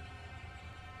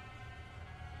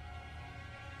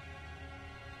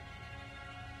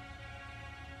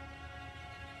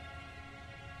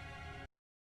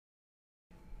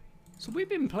 So we've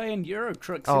been playing Euro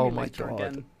Truck Oh my Simulator God.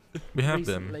 again. We have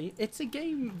recently. It's a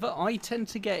game that I tend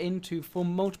to get into for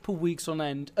multiple weeks on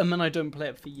end, and then I don't play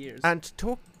it for years.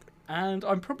 And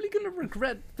I'm probably going to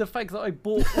regret the fact that I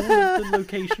bought all of the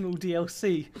locational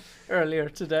DLC earlier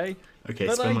today. Okay,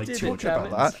 but spend I like did 2 it, damn it.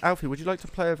 that. Alfie, would you like to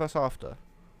play with us after?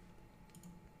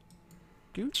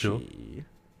 Gucci. Sure.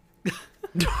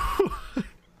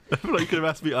 I feel like you could have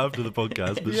asked me after the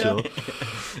podcast, but Yeah. sure.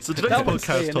 So today's That one's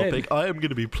podcast staying topic, I am going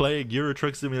to be playing Euro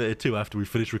Truck Simulator 2 after we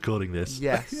finish recording this.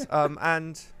 Yes.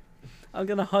 And I'm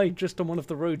going to hide just on one of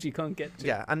the roads you can't get to.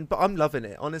 yeah, but I'm loving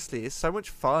it. Honestly, it's so much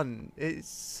fun. It's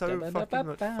so fucking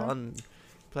much fun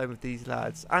playing with these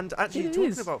lads. And actually, It talking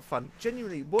is. about fun,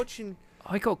 genuinely watching.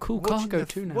 I got cool cargo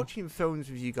too now. Watching films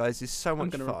with you guys is so I'm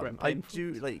much gonna fun. regret I paying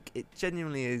do like it.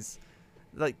 Genuinely is.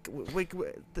 Like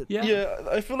Yeah. Yeah,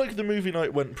 I feel like the movie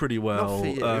night went pretty well. for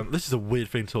you. This is a weird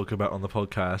thing to talk about on the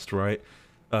podcast, right?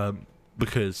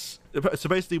 Because so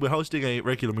basically we're hosting a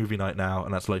regular movie night now,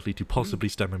 and that's likely to possibly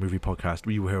stem a movie podcast.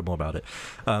 We will hear more about it.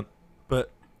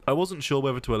 But I wasn't sure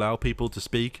whether to allow people to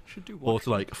speak Should do or watch. to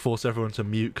like force everyone to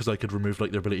mute because I could remove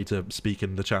like their ability to speak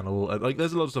in the channel. Like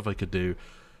there's a lot of stuff I could do.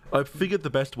 I figured the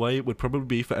best way would probably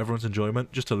be for everyone's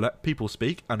enjoyment just to let people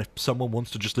speak, and if someone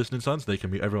wants to just listen in silence, they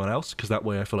can mute everyone else, because that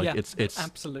way I feel like it's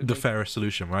absolutely the fairest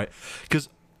solution, right? Because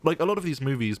like a lot of these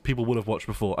movies people would have watched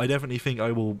before. I definitely think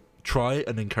I will try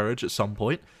and encourage at some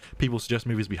point people suggest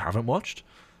movies we haven't watched,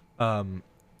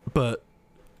 but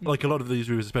like a lot of these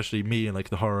movies, especially me and like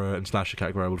the horror and slasher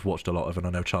category, I would have watched a lot of, and I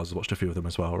know Charles has watched a few of them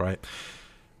as well, right?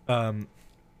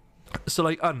 So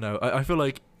like, I don't know, I feel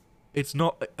like it's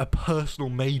not a personal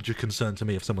major concern to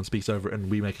me if someone speaks over it and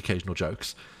we make occasional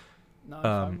jokes.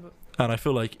 No, And I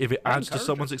feel like if it adds to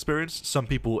someone's experience, some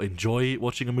people enjoy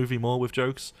watching a movie more with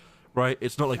jokes, right?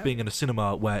 It's not like being in a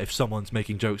cinema where if someone's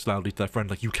making jokes loudly to their friend,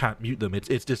 like you can't mute them.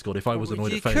 It's Discord. If I was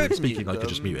annoyed at Fabian speaking, I could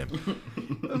just mute him.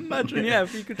 Imagine,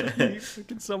 if you could just mute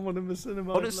fucking someone in the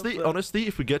cinema. Honestly,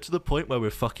 if we get to the point where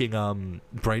we're fucking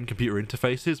brain-computer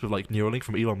interfaces with like Neuralink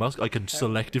from Elon Musk, I can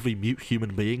selectively mute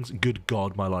human beings. Good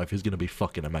God, my life is going to be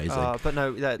fucking amazing. But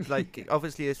no, like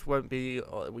obviously this won't be.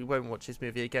 We won't watch this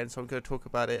movie again, so I'm going to talk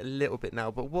about it a little bit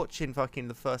now. But watching fucking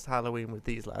the first Halloween with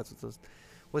these lads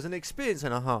was an experience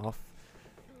and a half.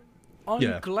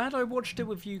 I'm glad I watched it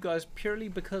with you guys purely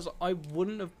because I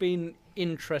wouldn't have been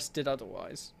interested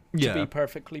otherwise. To be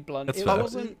perfectly blunt, That's it fair.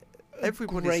 wasn't.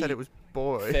 Everybody said it was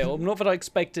boring. Film. Not that I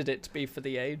expected it to be for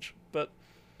the age, but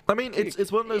I mean,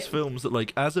 it's one of those films that,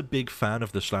 like, as a big fan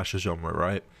of the slasher genre,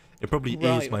 right? It probably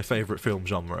is my favorite film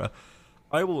genre.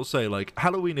 I will say, like,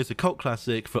 Halloween is a cult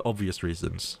classic for obvious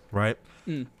reasons, right?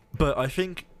 But I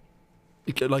think,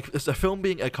 like, a film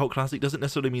being a cult classic doesn't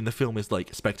necessarily mean the film is,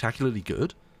 like, spectacularly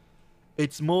good.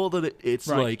 It's more that it's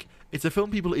like, it's a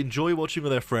film people enjoy watching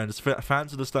with their friends.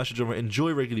 Fans of the slasher genre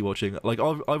enjoy regularly watching. Like,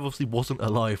 I obviously wasn't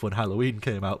alive when Halloween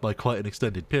came out by quite an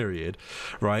extended period,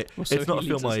 right? Also, it's not a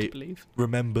film I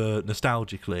remember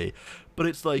nostalgically, but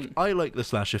it's like, I like the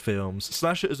slasher films.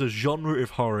 Slasher as a genre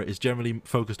of horror is generally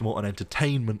focused more on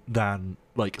entertainment than,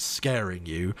 like, scaring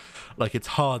you. Like, it's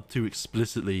hard to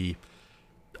explicitly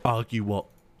argue what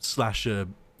slasher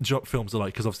films are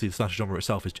like, because obviously the slasher genre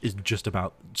itself is just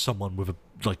about someone with a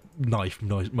like knife,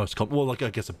 well, like I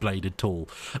guess a bladed tool,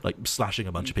 like slashing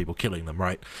a bunch of people, killing them,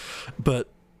 right? But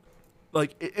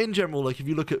like in general, like if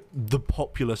you look at the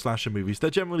popular slasher movies, they're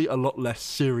generally a lot less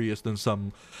serious than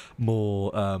some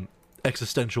more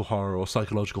existential horror or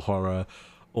psychological horror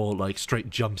or like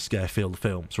straight jump scare filled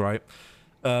films, right?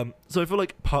 So I feel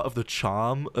like part of the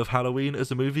charm of Halloween as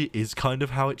a movie is kind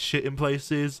of how it's shit in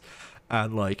places.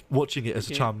 And, like, watching it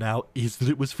as a charm now is that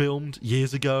it was filmed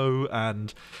years ago,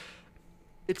 and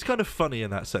it's kind of funny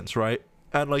in that sense, right?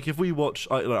 And, like, if we watch,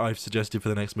 I've suggested for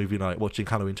the next movie night, watching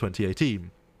Halloween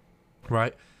 2018,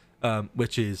 right?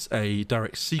 Which is a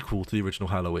direct sequel to the original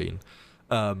Halloween.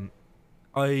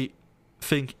 I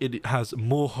think it has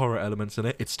more horror elements in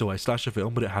it. It's still a slasher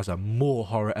film, but it has a more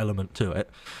horror element to it.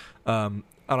 And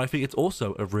I think it's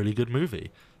also a really good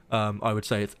movie. I would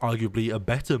say it's arguably a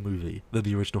better movie than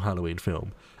the original Halloween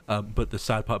film. But the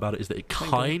sad part about it is that it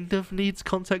kind of needs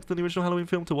context than the original Halloween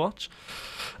film to watch.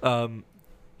 So,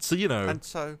 you know, and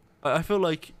so I feel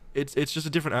like it's just a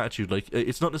different attitude. Like,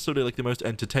 it's not necessarily like the most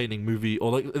entertaining movie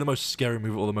or like the most scary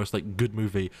movie or the most like good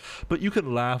movie, but you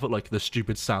can laugh at like the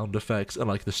stupid sound effects and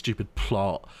like the stupid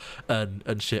plot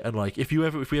and shit. And like if we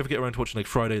ever get around to watching like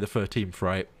Friday the 13th,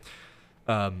 right?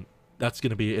 That's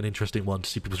going to be an interesting one to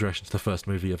see people's reaction to the first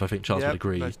movie. If I think Charles would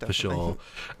agree for sure.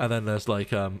 And then there's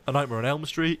like A Nightmare on Elm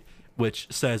Street, which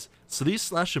says, so these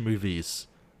slasher movies,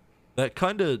 they're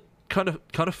kind of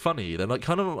funny. They're like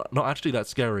kind of not actually that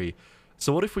scary.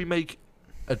 So what if we make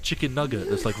a chicken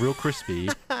nugget that's like real crispy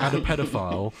and a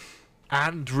pedophile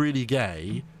and really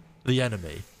gay the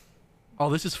enemy?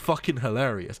 Oh, this is fucking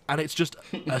hilarious. And it's just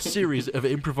a series of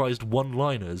improvised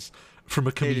one-liners from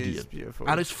a comedian. It is beautiful.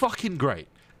 And it's fucking great.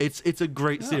 It's a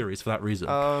great series for that reason.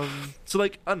 So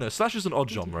like, I don't know, slasher's an odd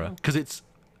genre because it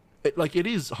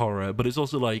is horror, but it's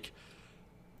also like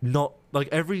not like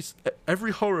every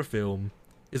horror film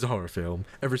is a horror film.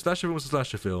 Every slasher film is a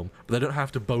slasher film, but they don't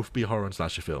have to both be a horror and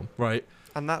slasher film, right?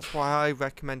 And that's why I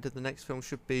recommended the next film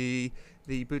should be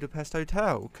The Budapest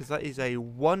Hotel, because that is a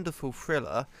wonderful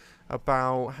thriller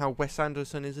about how Wes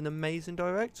Anderson is an amazing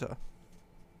director.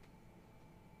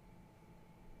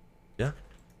 Yeah.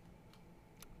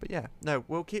 But yeah, no,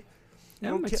 we'll keep.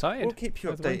 Yeah, I'm excited. We'll keep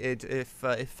you updated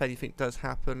if anything does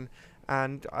happen.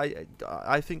 And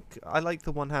I think I like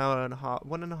the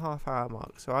 1.5 hour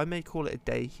mark, so I may call it a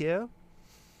day here.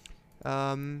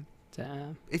 Damn.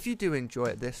 If you do enjoy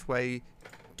it this way,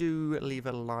 do leave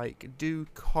a like, do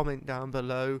comment down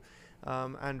below,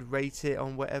 and rate it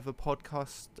on whatever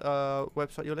podcast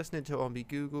website you're listening to it on. Be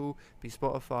Google, be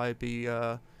Spotify, be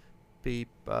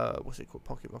what's it called,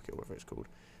 Pocket Rocket, whatever it's called.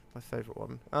 my favourite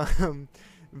one.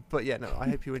 But yeah, no, I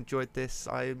hope you enjoyed this.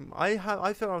 I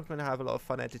feel I'm going to have a lot of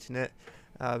fun editing it,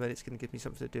 and it's going to give me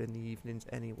something to do in the evenings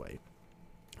anyway.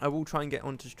 I will try and get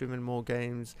onto streaming more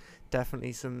games.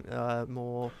 Definitely some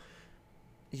more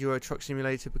Euro Truck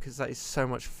Simulator, because that is so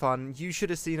much fun. You should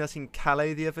have seen us in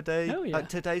Calais the other day. Oh, yeah.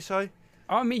 Today, sorry.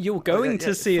 I mean, you're going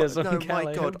to see us on Calais.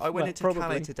 No, my God. I went into probably.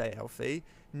 Calais today, Alfie.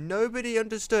 Nobody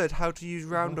understood how to use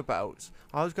roundabouts.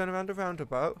 I was going around a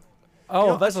roundabout. Oh, You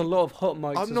know, there's a lot of hot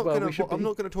mics I'm not as well. I'm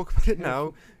not going to talk about it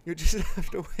now. You just have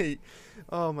to wait.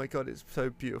 Oh my God, it's so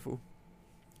beautiful.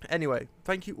 Anyway,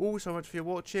 thank you all so much for your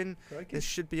watching. This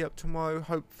should be up tomorrow,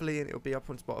 hopefully, and it'll be up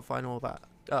on Spotify and all that.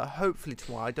 Hopefully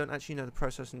tomorrow. I don't actually know the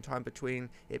processing time between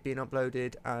it being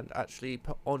uploaded and actually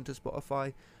put onto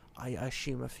Spotify. I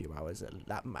assume a few hours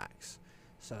at max.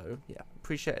 So yeah,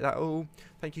 appreciate that all.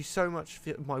 Thank you so much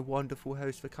for my wonderful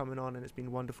host for coming on, and it's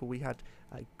been wonderful. We had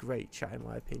a great chat, in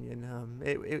my opinion.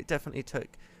 It definitely took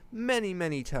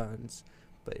many turns,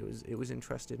 but it was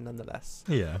interesting nonetheless.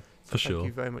 Yeah, for sure. Thank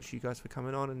you very much, you guys, for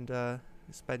coming on and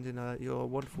spending your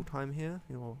wonderful time here.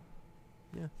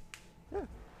 Yeah.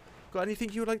 Got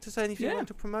anything you would like to say? Anything you want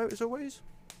to promote, as always?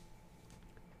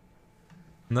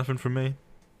 Nothing from me.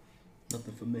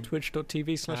 Nothing for me.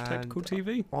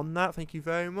 Twitch.tv/tacticaltv. On that, thank you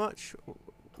very much.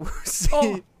 Oh,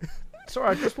 sorry,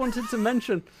 I just wanted to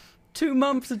mention, 2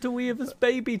 months until we have this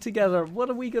baby together. What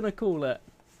are we going to call it?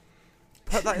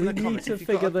 Put that in the We need comments. to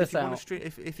figure this out.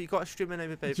 If you got a streamer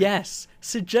name of baby, Yes,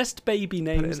 suggest baby put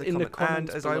it names in the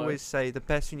comments And as below. I always say, the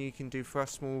best thing you can do for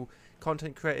us small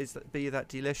content creators, be that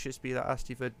Delicious, be that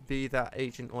Astivid, be that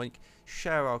Agent Oink,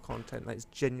 share our content. That is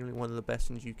genuinely one of the best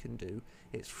things you can do.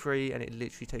 It's free and it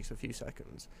literally takes a few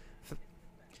seconds.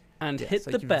 And hit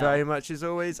the Thank you bell. very much as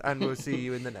always, and we'll see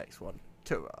you in the next one.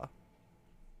 Ta-ra.